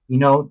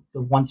 the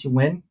ones who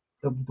win,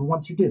 the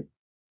ones who do.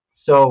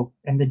 So,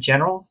 and the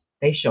generals,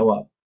 they show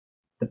up.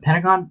 The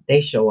Pentagon,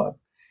 they show up.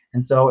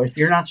 And so if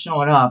you're not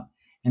showing up,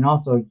 and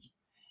also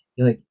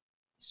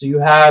so you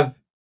have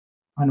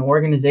an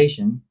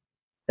organization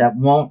that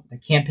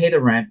can't pay the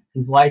rent,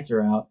 whose lights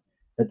are out,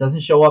 that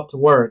doesn't show up to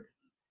work,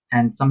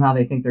 and somehow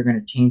they think they're going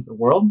to change the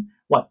world.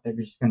 What? They're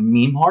just going to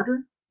meme harder?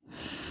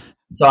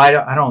 So I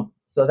don't.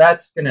 So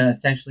that's going to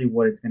essentially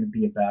what it's going to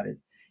be about.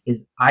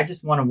 Is I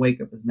just want to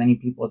wake up as many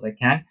people as I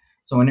can.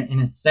 So in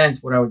a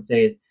sense, what I would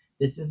say is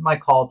this is my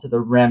call to the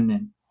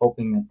remnant,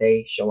 hoping that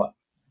they show up.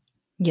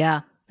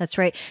 Yeah, that's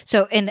right.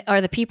 So, and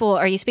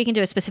are you speaking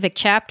to a specific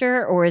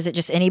chapter, or is it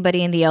just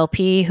anybody in the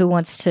LP who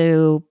wants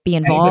to be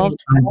involved?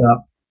 Anybody signs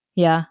up.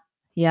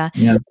 Yeah.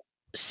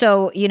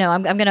 So,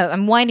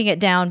 I'm winding it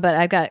down, but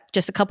I've got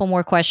just a couple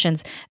more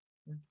questions.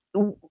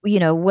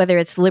 Whether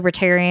it's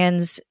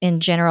libertarians in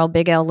general,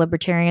 big L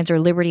libertarians, or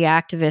liberty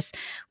activists,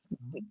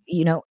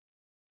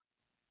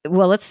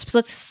 well, let's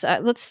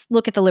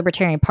look at the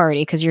Libertarian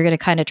Party, because you're going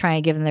to kind of try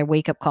and give them their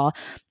wake up call.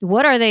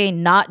 What are they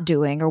not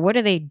doing, or what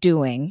are they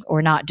doing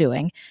or not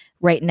doing?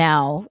 right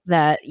now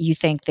that you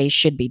think they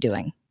should be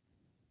doing?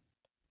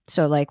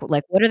 So like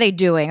what are they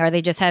doing? Are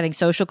they just having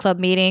social club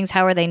meetings?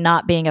 How are they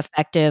not being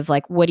effective?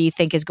 Like what do you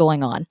think is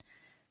going on?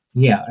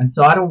 Yeah, and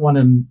so I don't want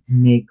to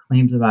make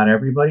claims about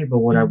everybody, but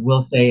what I Mm.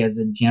 will say as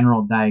a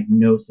general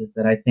diagnosis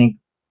that I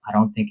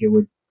don't think it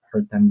would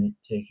hurt them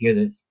to hear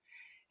this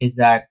is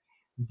that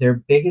their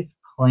biggest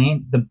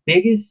claim, the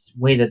biggest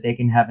way that they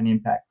can have an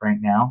impact right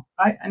now,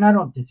 I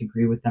don't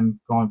disagree with them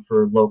going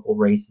for local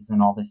races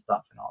and all this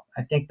stuff and all.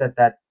 I think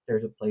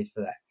there's a place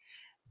for that.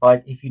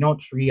 But if you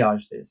don't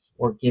triage this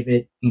or give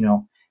it,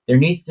 there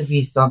needs to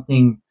be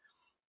something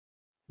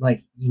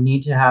like you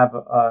need to have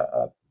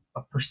a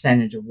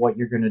percentage of what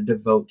you're going to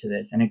devote to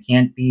this, and it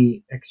can't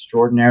be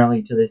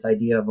extraordinarily to this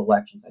idea of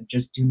elections. I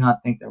just do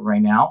not think that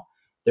right now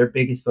their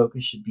biggest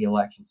focus should be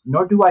elections,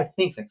 nor do I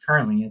think that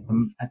currently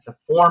at the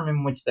form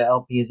in which the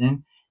LP is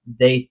in,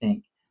 they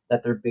think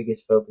that their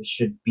biggest focus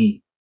should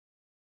be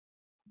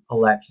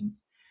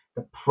elections.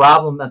 The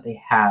problem that they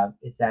have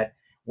is that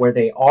where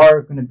they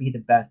are going to be the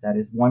best at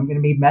is one, going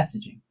to be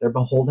messaging. They're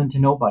beholden to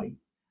nobody,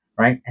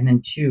 right? And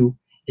then two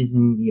is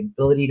in the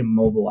ability to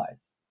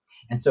mobilize.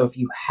 And so if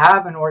you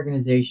have an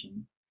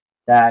organization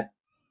that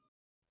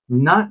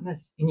not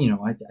necessarily,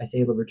 I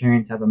say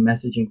libertarians have a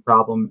messaging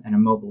problem and a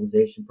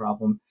mobilization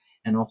problem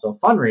and also a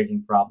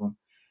fundraising problem,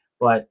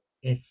 but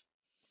if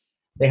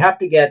they have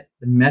to get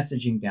the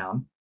messaging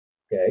down,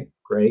 okay,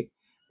 great.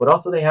 But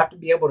also they have to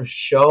be able to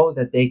show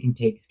that they can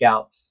take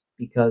scalps.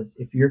 Because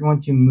if you're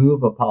going to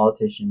move a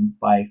politician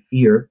by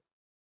fear,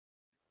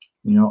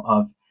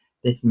 of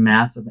this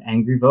mass of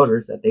angry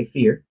voters that they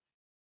fear,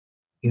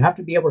 you have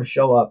to be able to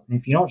show up. And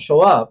if you don't show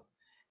up,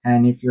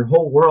 and if your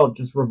whole world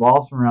just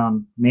revolves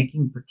around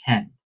making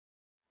pretend,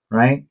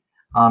 right?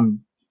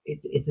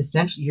 It's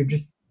essentially you're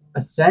just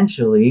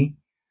essentially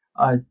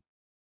a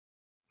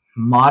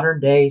modern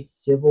day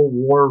Civil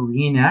War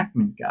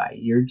reenactment guy.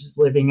 You're just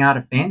living out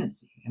a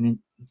fantasy, and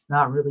it's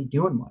not really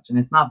doing much, and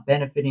it's not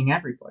benefiting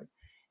everybody.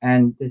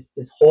 And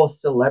this whole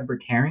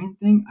celebritarian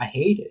thing, I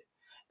hate it,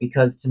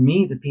 because to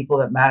me, the people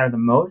that matter the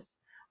most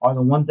are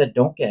the ones that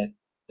don't get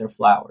their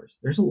flowers.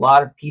 There's a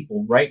lot of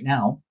people right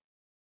now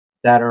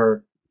that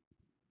are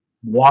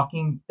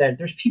walking. That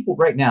there's people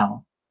right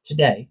now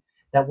today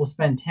that will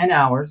spend 10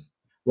 hours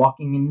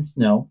walking in the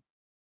snow,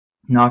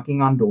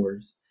 knocking on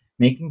doors,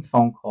 making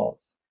phone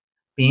calls,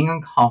 being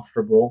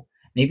uncomfortable,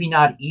 maybe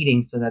not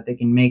eating so that they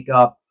can make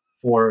up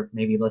for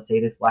maybe, let's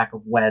say, this lack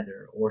of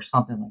weather or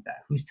something like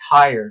that, whose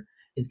tire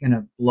is going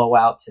to blow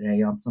out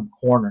today on some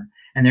corner,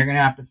 and they're going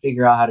to have to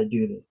figure out how to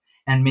do this.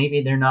 And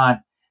maybe they're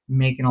not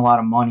making a lot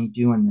of money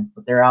doing this,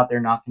 but they're out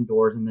there knocking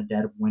doors in the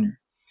dead of winter.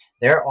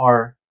 There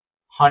are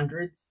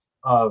hundreds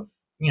of,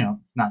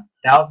 not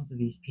thousands of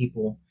these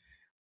people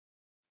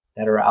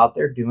that are out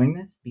there doing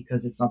this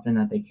because it's something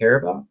that they care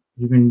about,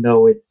 even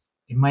though it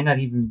might not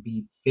even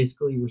be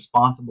fiscally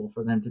responsible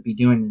for them to be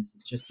doing this.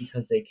 It's just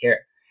because they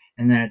care.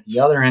 And then at the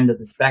other end of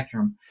the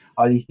spectrum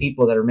are these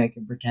people that are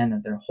making pretend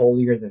that they're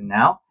holier than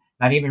thou,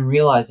 not even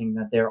realizing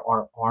that there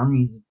are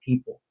armies of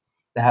people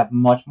that have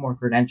much more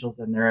credentials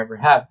than they ever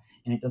have.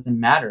 And it doesn't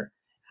matter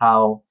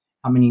how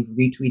many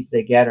retweets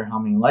they get or how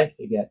many likes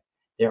they get.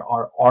 There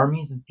are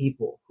armies of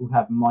people who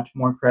have much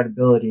more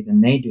credibility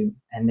than they do,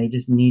 and they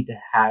just need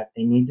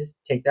to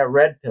take that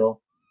red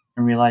pill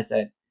and realize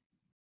that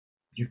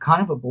you're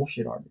kind of a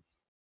bullshit artist.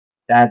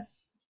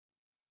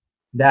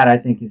 That I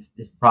think is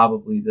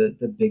probably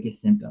the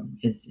biggest symptom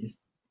is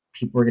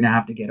people are going to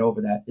have to get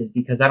over that, is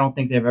because I don't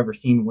think they've ever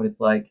seen what it's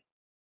like.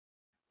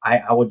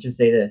 I would just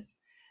say this.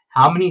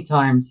 How many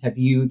times have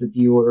you, the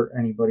viewer,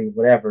 anybody,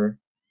 whatever,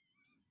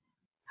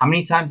 how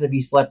many times have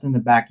you slept in the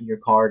back of your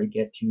car to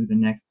get to the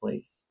next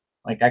place?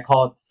 Like, I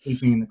call it the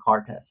sleeping in the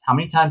car test. How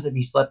many times have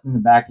you slept in the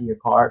back of your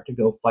car to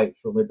go fight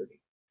for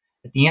liberty?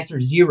 If the answer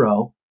is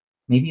zero,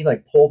 maybe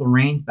like pull the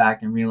reins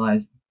back and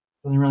realize it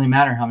doesn't really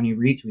matter how many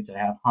retweets I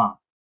have, huh?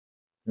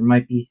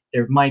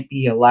 There might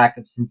be a lack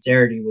of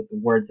sincerity with the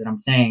words that I'm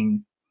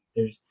saying.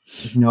 There's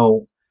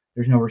no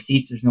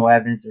receipts, there's no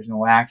evidence, there's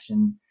no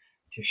action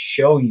to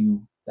show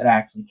you that I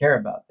actually care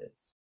about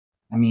this.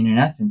 I mean, in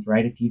essence,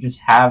 right? If you just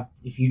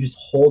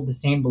hold the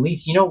same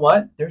beliefs, you know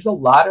what? There's a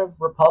lot of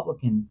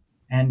Republicans,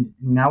 and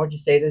now would you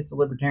say this to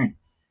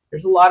libertarians?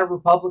 There's a lot of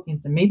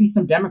Republicans and maybe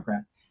some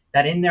Democrats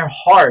that in their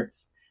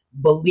hearts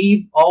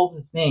believe all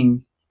the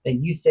things that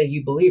you say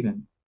you believe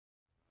in.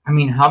 I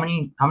mean, how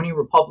many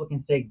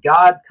Republicans say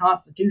God,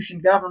 Constitution,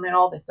 government,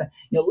 all this stuff,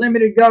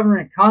 limited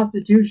government,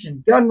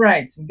 Constitution, gun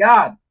rights, and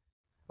God?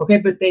 Okay,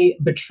 but they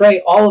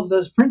betray all of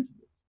those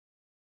principles.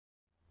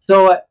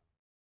 So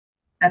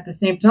at the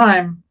same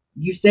time,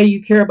 you say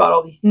you care about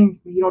all these things,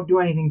 but you don't do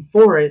anything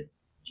for it,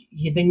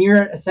 then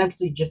you're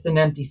essentially just an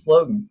empty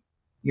slogan.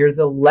 You're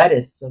the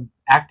lettuce of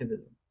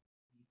activism.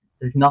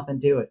 There's nothing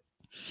to it.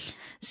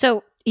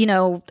 So,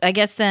 I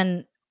guess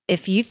then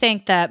if you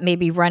think that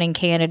maybe running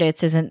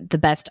candidates isn't the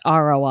best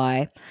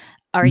ROI,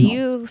 are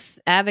you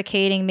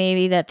advocating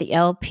maybe that the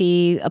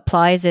LP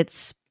applies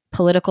its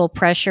political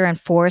pressure and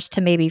force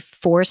to maybe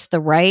force the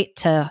right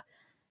to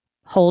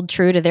hold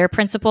true to their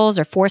principles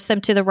or force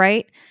them to the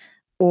right?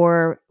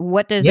 Or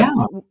what does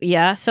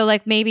Yeah. so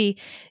like maybe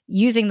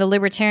using the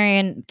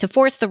libertarian to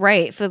force the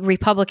right for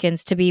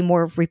Republicans to be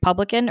more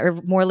Republican or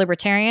more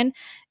libertarian,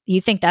 you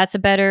think that's a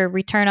better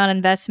return on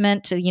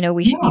investment? We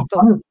should Yeah,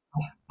 be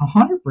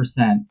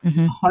 100%.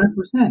 Mhm.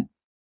 100%.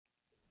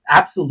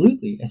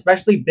 Absolutely.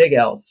 Especially big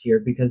L's here,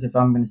 because if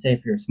I'm going to say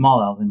if you're a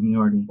small L, then you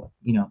already,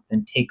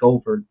 then take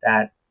over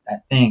that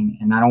thing.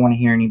 And I don't want to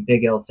hear any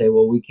big L say,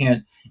 well, we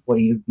can't, what,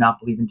 do you not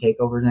believe in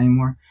takeovers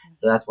anymore?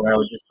 So that's where I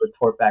would just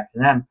retort back to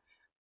them.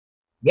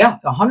 Yeah,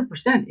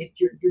 100%.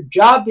 Your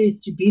job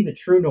is to be the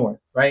true north,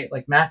 right?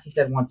 Like Massey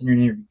said once in an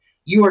interview,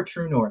 you are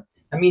true north.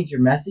 That means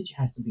your message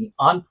has to be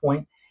on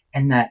point,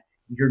 and that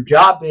your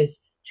job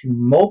is to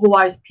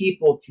mobilize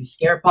people to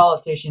scare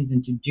politicians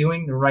into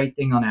doing the right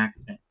thing on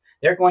accident.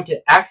 They're going to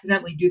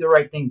accidentally do the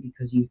right thing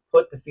because you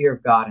put the fear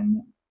of God in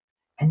them.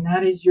 And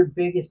that is your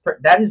biggest,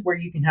 that is where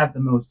you can have the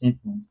most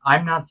influence.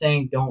 I'm not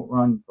saying don't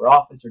run for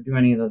office or do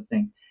any of those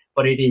things,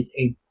 but it is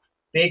a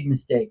big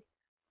mistake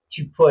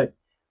to put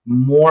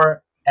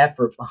more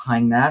effort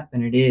behind that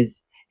than it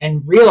is,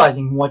 and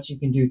realizing what you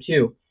can do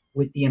too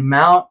with the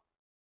amount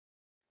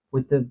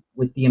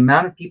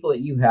of people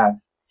that you have.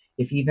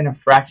 If even a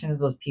fraction of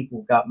those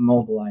people got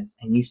mobilized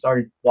and you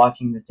started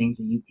watching the things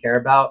that you care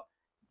about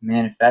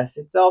manifest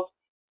itself,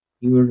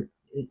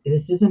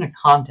 this isn't a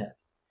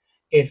contest.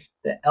 If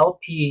the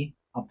LP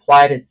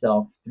applied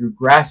itself through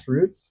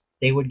grassroots,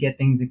 they would get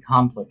things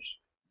accomplished.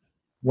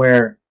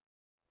 Where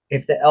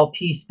if the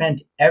LP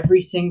spent every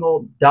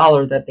single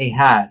dollar that they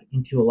had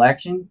into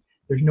elections,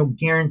 there's no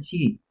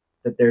guarantee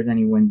that there's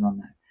any wins on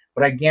that.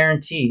 But I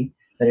guarantee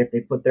that if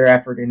they put their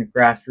effort into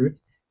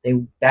grassroots,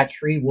 that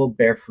tree will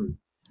bear fruit.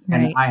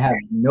 And Right. I have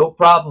no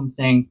problem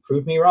saying,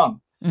 prove me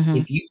wrong.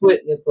 Mhm.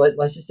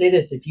 Let's just say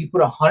this, if you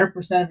put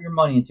 100% of your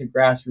money into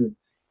grassroots,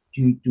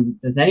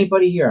 does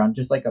anybody here, on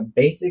just like a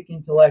basic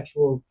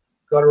intellectual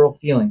guttural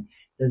feeling,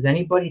 does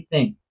anybody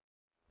think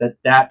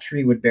that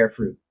tree would bear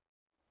fruit?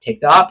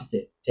 Take the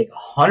opposite. Take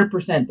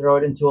 100%, throw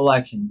it into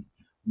elections.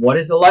 What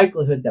is the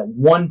likelihood that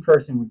one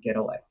person would get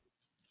elected?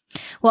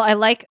 Well, I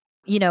like,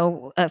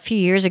 a few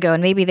years ago,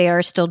 and maybe they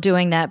are still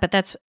doing that, but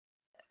that's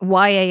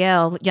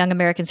YAL, Young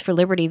Americans for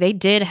Liberty. They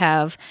did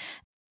have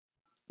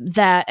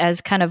that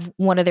as kind of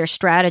one of their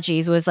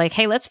strategies, was like,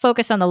 hey, let's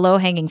focus on the low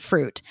hanging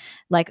fruit,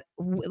 like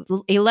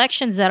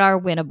elections that are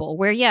winnable,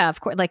 where, yeah, of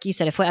course, like you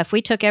said, if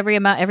we took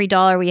every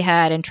dollar we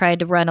had and tried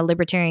to run a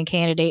libertarian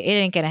candidate, it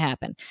ain't going to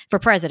happen for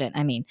president.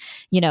 I mean,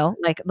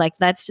 like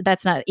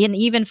that's not in,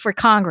 even for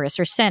Congress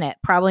or Senate,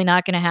 probably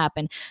not going to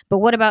happen. But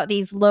what about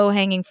these low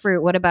hanging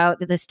fruit? What about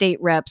the state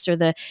reps or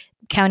the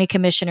county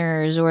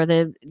commissioners or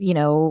the,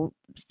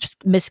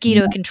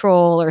 mosquito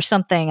control or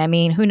something? I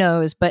mean, who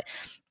knows? But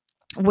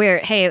where,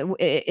 hey,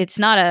 it's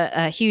not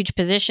a huge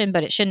position,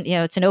 but it shouldn't,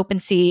 it's an open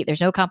seat,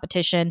 there's no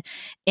competition.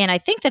 And I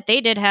think that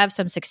they did have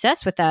some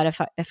success with that,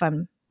 if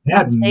I'm They not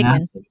had mistaken.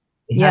 massive.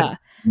 They Yeah. had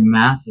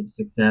massive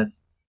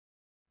success.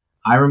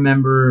 I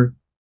remember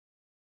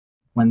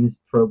when this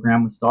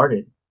program was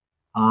started.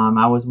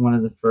 I was one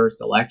of the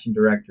first election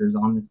directors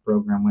on this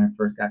program when it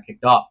first got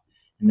kicked off,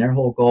 and their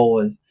whole goal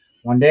was,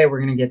 one day we're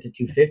going to get to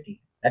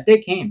 250. That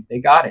day came. They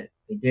got it.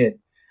 They did,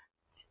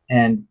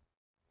 and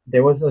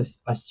there was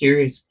a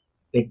serious.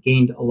 They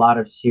gained a lot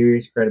of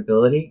serious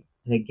credibility.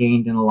 They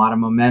gained in a lot of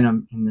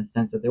momentum in the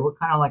sense that they were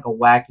kind of like a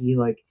wacky,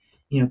 like,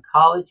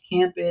 college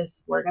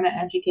campus. We're going to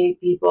educate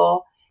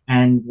people,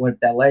 and what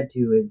that led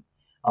to is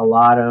a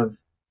lot of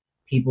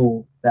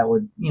people that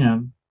would,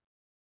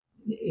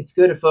 it's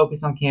good to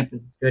focus on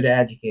campus. It's good to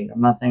educate.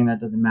 I'm not saying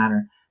that doesn't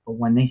matter. But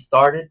when they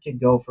started to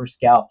go for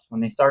scalps,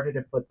 when they started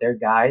to put their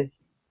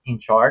guys in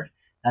charge,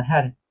 that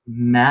had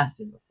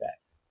massive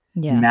effects.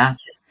 Yeah.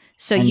 Massive.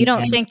 So you And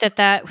don't think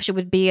that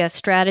would be a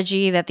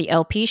strategy that the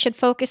LP should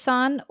focus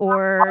on,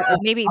 or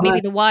maybe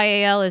the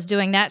YAL is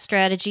doing that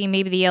strategy,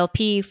 maybe the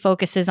LP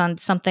focuses on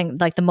something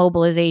like the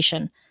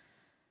mobilization?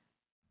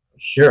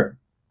 sure.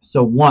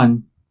 So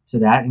one, to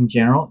that in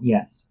general,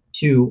 yes.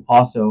 Two,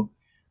 also,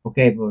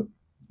 okay, but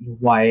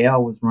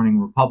YAL was running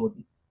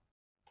Republicans.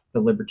 The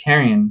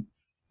Libertarian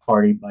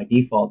Party by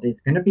default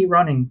is going to be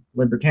running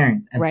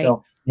Libertarians. And Right.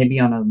 so maybe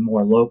on a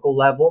more local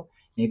level,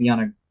 maybe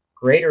on a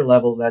greater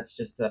level, that's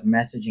just a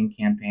messaging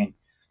campaign.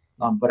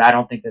 But I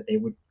don't think that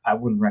I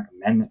wouldn't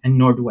recommend it, and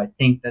nor do I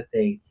think that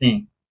they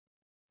think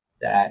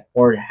that,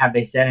 or have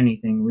they said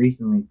anything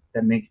recently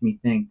that makes me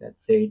think that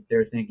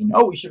they're thinking,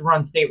 oh, we should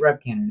run state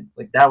rep candidates.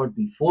 Like, that would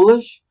be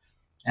foolish.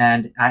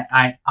 And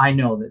I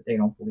know that they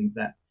don't believe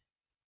that.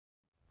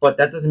 But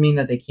that doesn't mean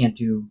that they can't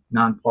do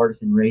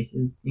nonpartisan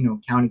races,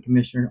 county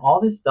commissioner,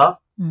 all this stuff,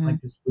 Mm-hmm.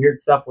 like this weird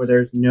stuff where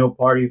there's no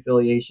party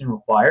affiliation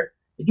required.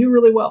 They do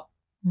really well.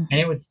 Mm-hmm. And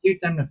it would suit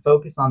them to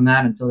focus on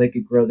that until they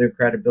could grow their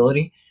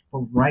credibility. But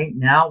right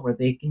now, where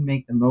they can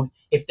make the most,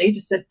 if they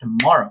just said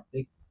tomorrow,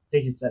 they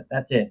just said,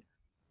 that's it.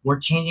 We're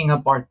changing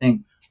up our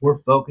thing. We're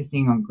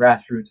focusing on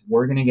grassroots.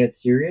 We're going to get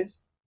serious.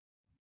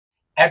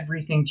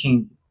 Everything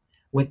changes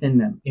within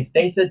them. If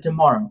they said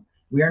tomorrow,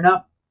 we're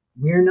not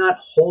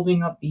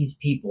holding up these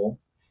people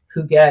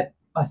who get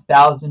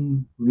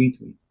 1,000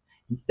 retweets.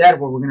 Instead,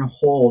 what we're going to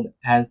hold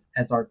as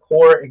our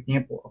core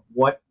example of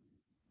what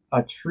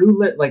a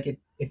true like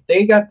if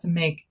they got to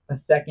make a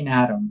second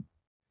Adam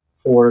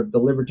for the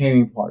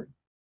Libertarian Party,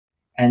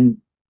 and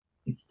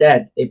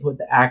instead they put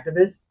the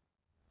activists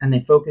and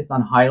they focus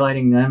on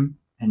highlighting them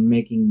and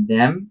making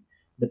them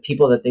the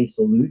people that they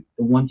salute,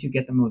 the ones who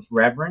get the most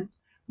reverence,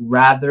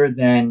 rather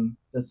than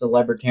the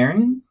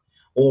celebritarians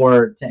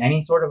or to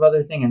any sort of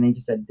other thing. And they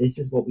just said, this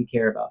is what we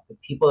care about. The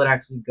people that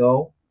actually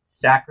go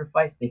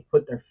sacrifice, they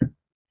put their,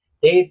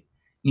 they've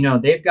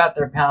got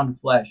their pound of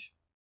flesh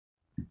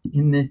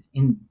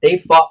they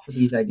fought for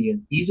these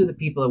ideas. These are the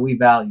people that we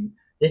value.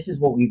 This is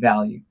what we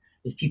value.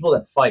 Is people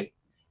that fight.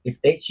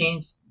 If they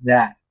changed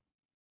that,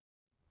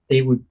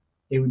 they would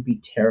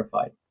be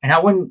terrified. And I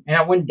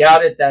wouldn't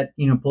doubt it that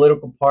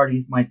political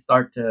parties might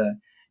start to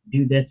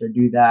do this or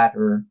do that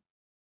or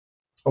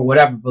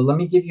whatever. But let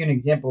me give you an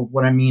example of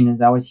what I mean.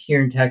 Is I was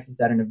here in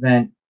Texas at an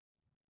event,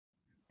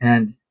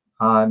 and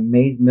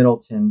Mays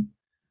Middleton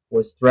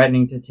was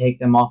threatening to take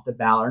them off the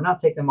ballot, or not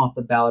take them off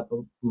the ballot, but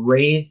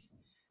raise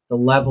the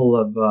level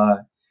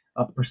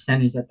of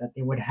percentage that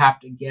they would have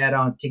to get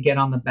on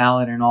the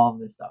ballot and all of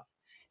this stuff.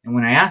 And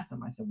when I asked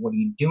them, I said, "What are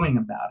you doing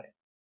about it?"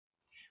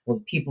 Well,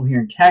 the people here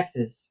in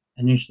Texas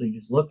initially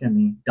just looked at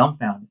me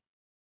dumbfounded.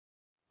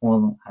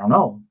 Well, I don't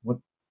know. What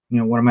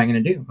am I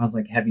going to do? I was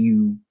like, have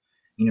you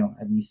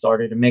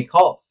started to make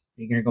calls?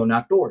 Are you going to go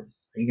knock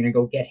doors? Are you going to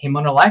go get him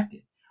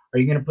unelected? Are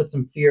you going to put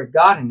some fear of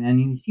God in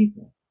any of these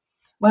people?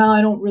 Well,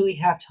 I don't really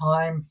have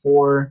time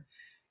for,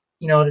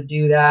 to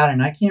do that.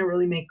 And I can't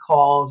really make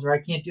calls, or I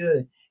can't do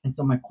it. And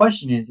so my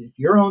question is, if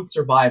your own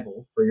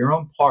survival for your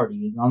own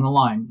party is on the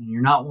line and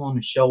you're not willing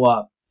to show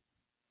up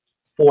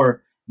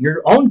for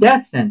your own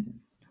death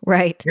sentence,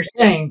 right? You're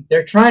saying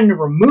they're trying to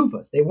remove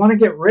us. They want to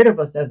get rid of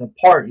us as a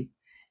party,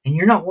 and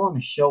you're not willing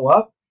to show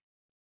up.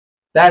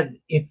 That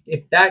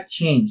if that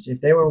changed,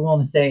 if they were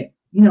willing to say,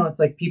 it's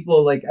like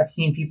people, like I've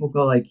seen people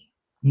go like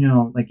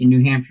in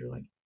New Hampshire,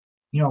 like,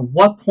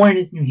 what point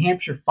is New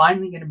Hampshire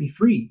finally going to be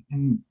free?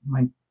 And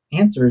my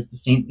answer is the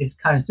same. It's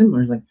kind of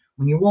similar. It's like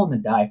when you're willing to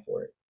die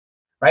for it,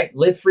 right?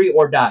 Live free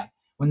or die.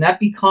 When that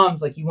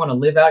becomes like you want to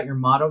live out your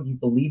motto, you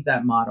believe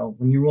that motto.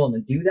 When you're willing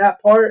to do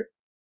that part,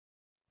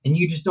 and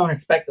you just don't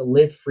expect the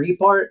live free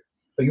part,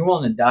 but you're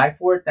willing to die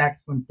for it,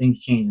 that's when things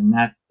change. And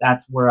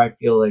that's where I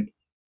feel like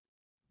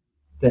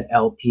the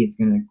LP is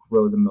going to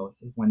grow the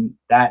most, is when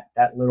that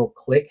little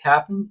click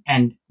happens.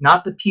 And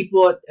not the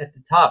people at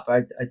the top.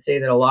 I'd say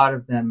that a lot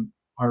of them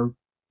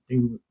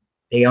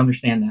they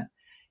understand that.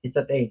 It's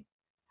that they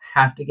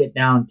have to get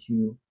down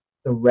to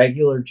the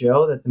regular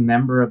Joe that's a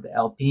member of the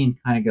LP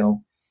and kind of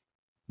go,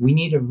 we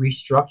need to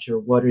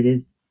restructure what it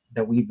is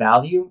that we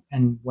value,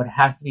 and what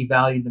has to be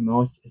valued the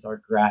most is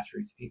our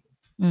grassroots people.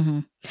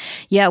 Mm-hmm.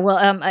 Yeah,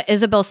 well,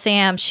 Isabel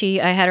Sam,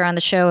 I had her on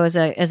the show as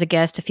a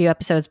guest a few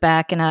episodes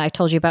back, and I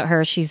told you about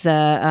her. She's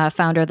the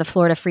founder of the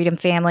Florida Freedom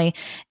Family,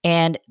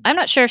 and I'm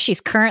not sure if she's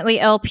currently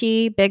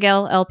LP, big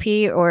L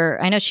LP, or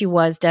I know she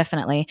was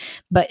definitely,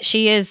 but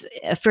she is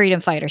a freedom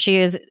fighter.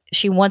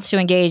 She wants to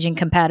engage in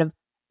combative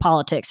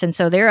politics, and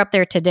so they're up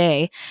there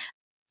today.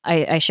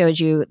 I showed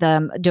you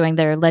them doing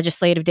their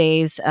legislative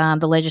days.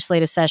 The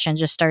legislative session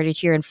just started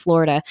here in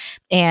Florida,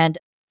 and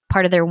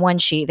part of their one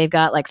sheet, they've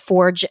got like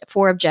four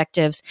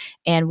objectives,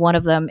 and one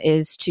of them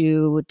is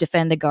to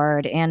defend the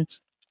guard. And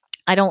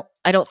I don't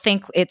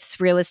think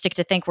it's realistic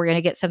to think we're going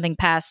to get something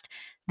passed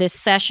this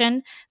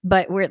session,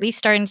 but we're at least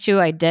starting to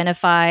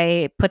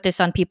identify, put this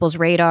on people's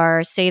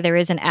radar, say there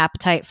is an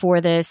appetite for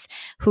this,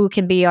 who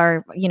can be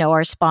our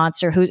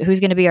sponsor, who's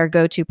going to be our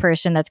go-to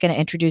person that's going to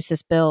introduce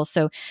this bill.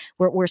 So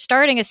we're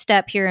starting a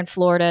step here in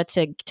Florida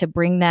to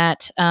bring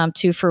that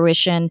to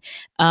fruition.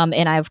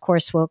 And I, of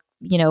course, will,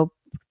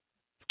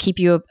 keep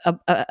you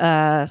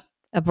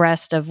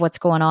abreast of what's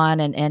going on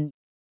and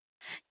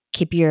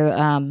keep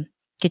your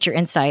get your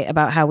insight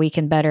about how we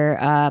can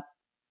better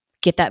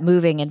get that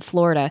moving in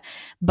Florida.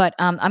 But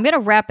I'm going to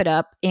wrap it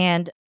up,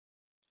 and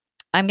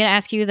I'm going to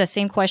ask you the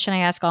same question I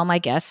ask all my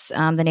guests.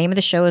 The name of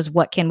the show is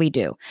What Can We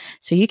Do?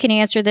 So you can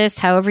answer this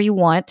however you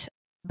want,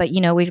 but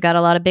we've got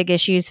a lot of big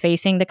issues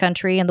facing the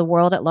country and the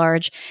world at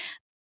large.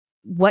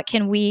 What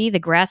can we, the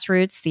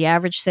grassroots, the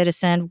average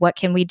citizen, what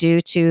can we do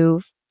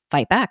to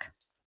fight back?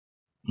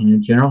 In a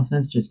general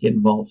sense, just get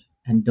involved,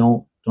 and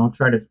don't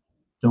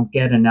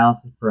get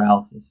analysis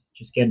paralysis.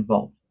 Just get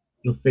involved.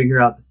 You'll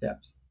figure out the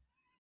steps.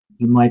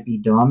 You might be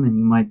dumb, and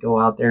you might go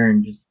out there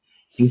and just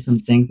do some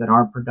things that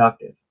aren't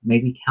productive,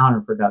 maybe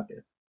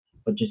counterproductive,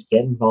 but just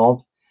get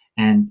involved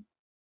and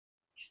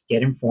just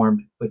get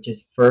informed. But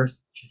just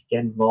get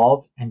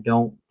involved, and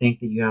don't think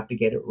that you have to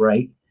get it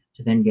right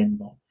to then get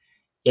involved.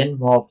 Get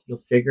involved. You'll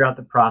figure out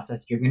the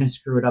process. You're going to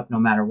screw it up no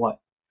matter what.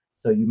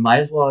 So you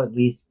might as well at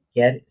least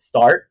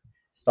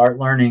start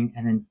learning,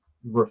 and then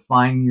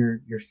refine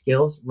your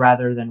skills,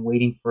 rather than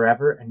waiting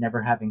forever and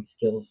never having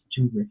skills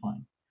to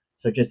refine.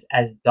 So just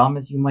as dumb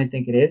as you might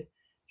think it is,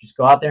 just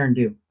go out there and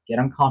get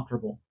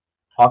uncomfortable,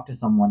 talk to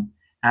someone,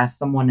 ask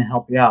someone to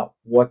help you out.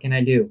 What can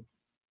I do?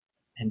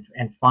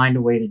 And find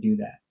a way to do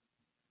that.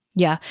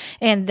 Yeah.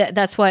 And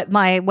that's what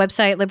my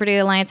website, Liberty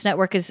Alliance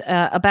Network, is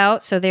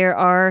about. So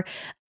there's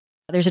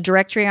a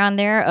directory on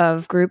there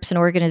of groups and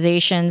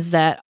organizations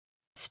that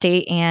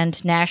state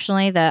and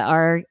nationally that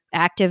are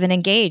active and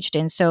engaged.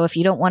 And so if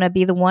you don't want to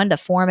be the one to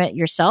form it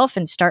yourself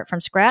and start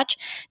from scratch,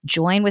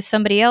 join with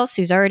somebody else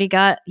who's already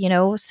got,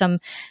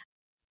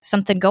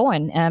 something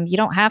going. You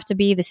don't have to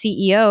be the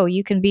CEO.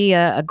 You can be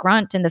a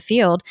grunt in the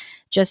field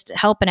just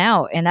helping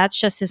out. And that's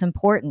just as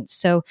important.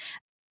 So,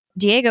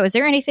 Diego, is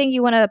there anything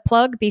you want to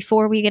plug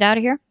before we get out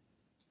of here?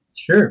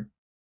 Sure.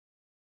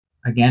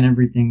 Again,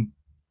 everything,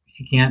 if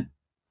you can't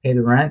pay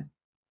the rent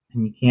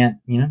and you can't,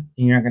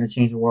 you're not going to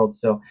change the world.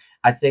 So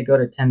I'd say go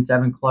to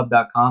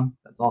 107club.com.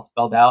 That's all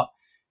spelled out.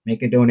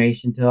 Make a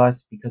donation to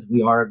us because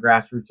we are a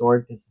grassroots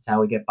org. This is how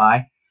we get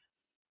by.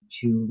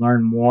 To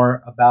learn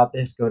more about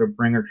this, go to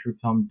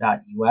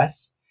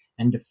bringourtroopshome.us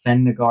and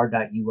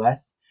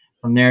defendtheguard.us.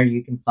 From there,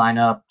 you can sign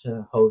up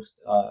to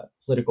host a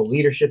political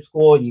leadership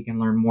school. You can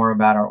learn more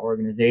about our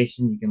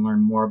organization. You can learn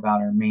more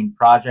about our main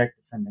project,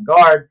 Defend the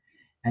Guard,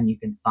 and you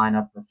can sign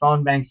up for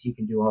phone banks. You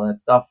can do all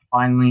that stuff.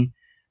 Finally,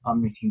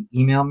 if you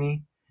email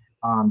me,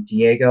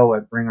 Diego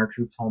at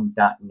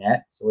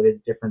bringourtroopshome.net. So it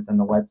is different than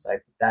the website,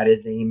 but that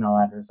is the email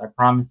address. I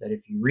promise that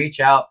if you reach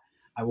out,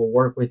 I will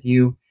work with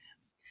you.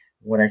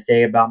 What I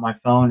say about my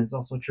phone is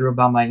also true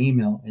about my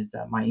email, is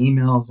that my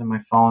emails and my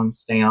phone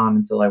stay on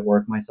until I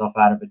work myself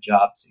out of a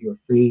job. So you're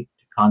free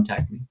to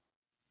contact me.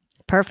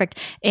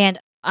 Perfect. And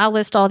I'll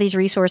list all these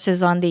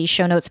resources on the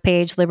show notes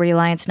page,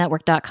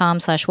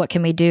 libertyalliancenetwork.com/what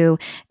can we do,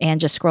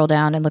 and just scroll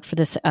down and look for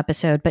this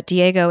episode. But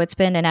Diego, it's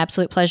been an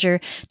absolute pleasure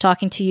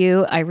talking to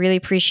you. I really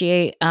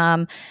appreciate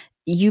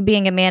you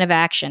being a man of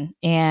action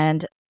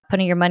and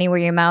putting your money where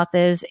your mouth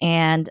is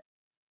and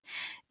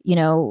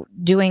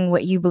doing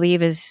what you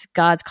believe is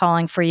God's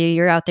calling for you.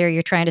 You're out there,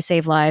 you're trying to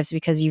save lives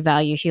because you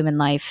value human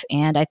life.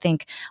 And I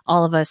think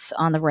all of us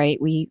on the right,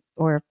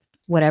 or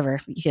whatever,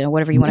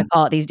 whatever you want to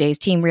call it these days,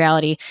 team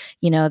reality,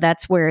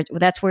 that's where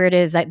it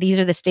is. That these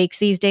are the stakes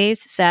these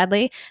days,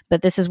 sadly,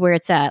 but this is where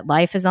it's at.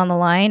 Life is on the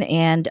line,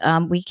 and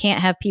we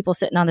can't have people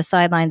sitting on the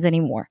sidelines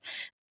anymore.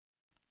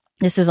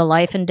 This is a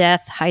life and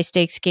death, high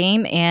stakes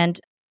game. And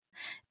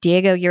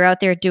Diego, you're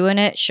out there doing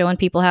it, showing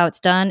people how it's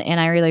done. And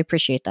I really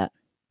appreciate that.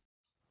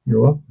 You're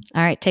welcome.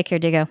 All right. Take care,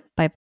 Diego.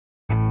 Bye.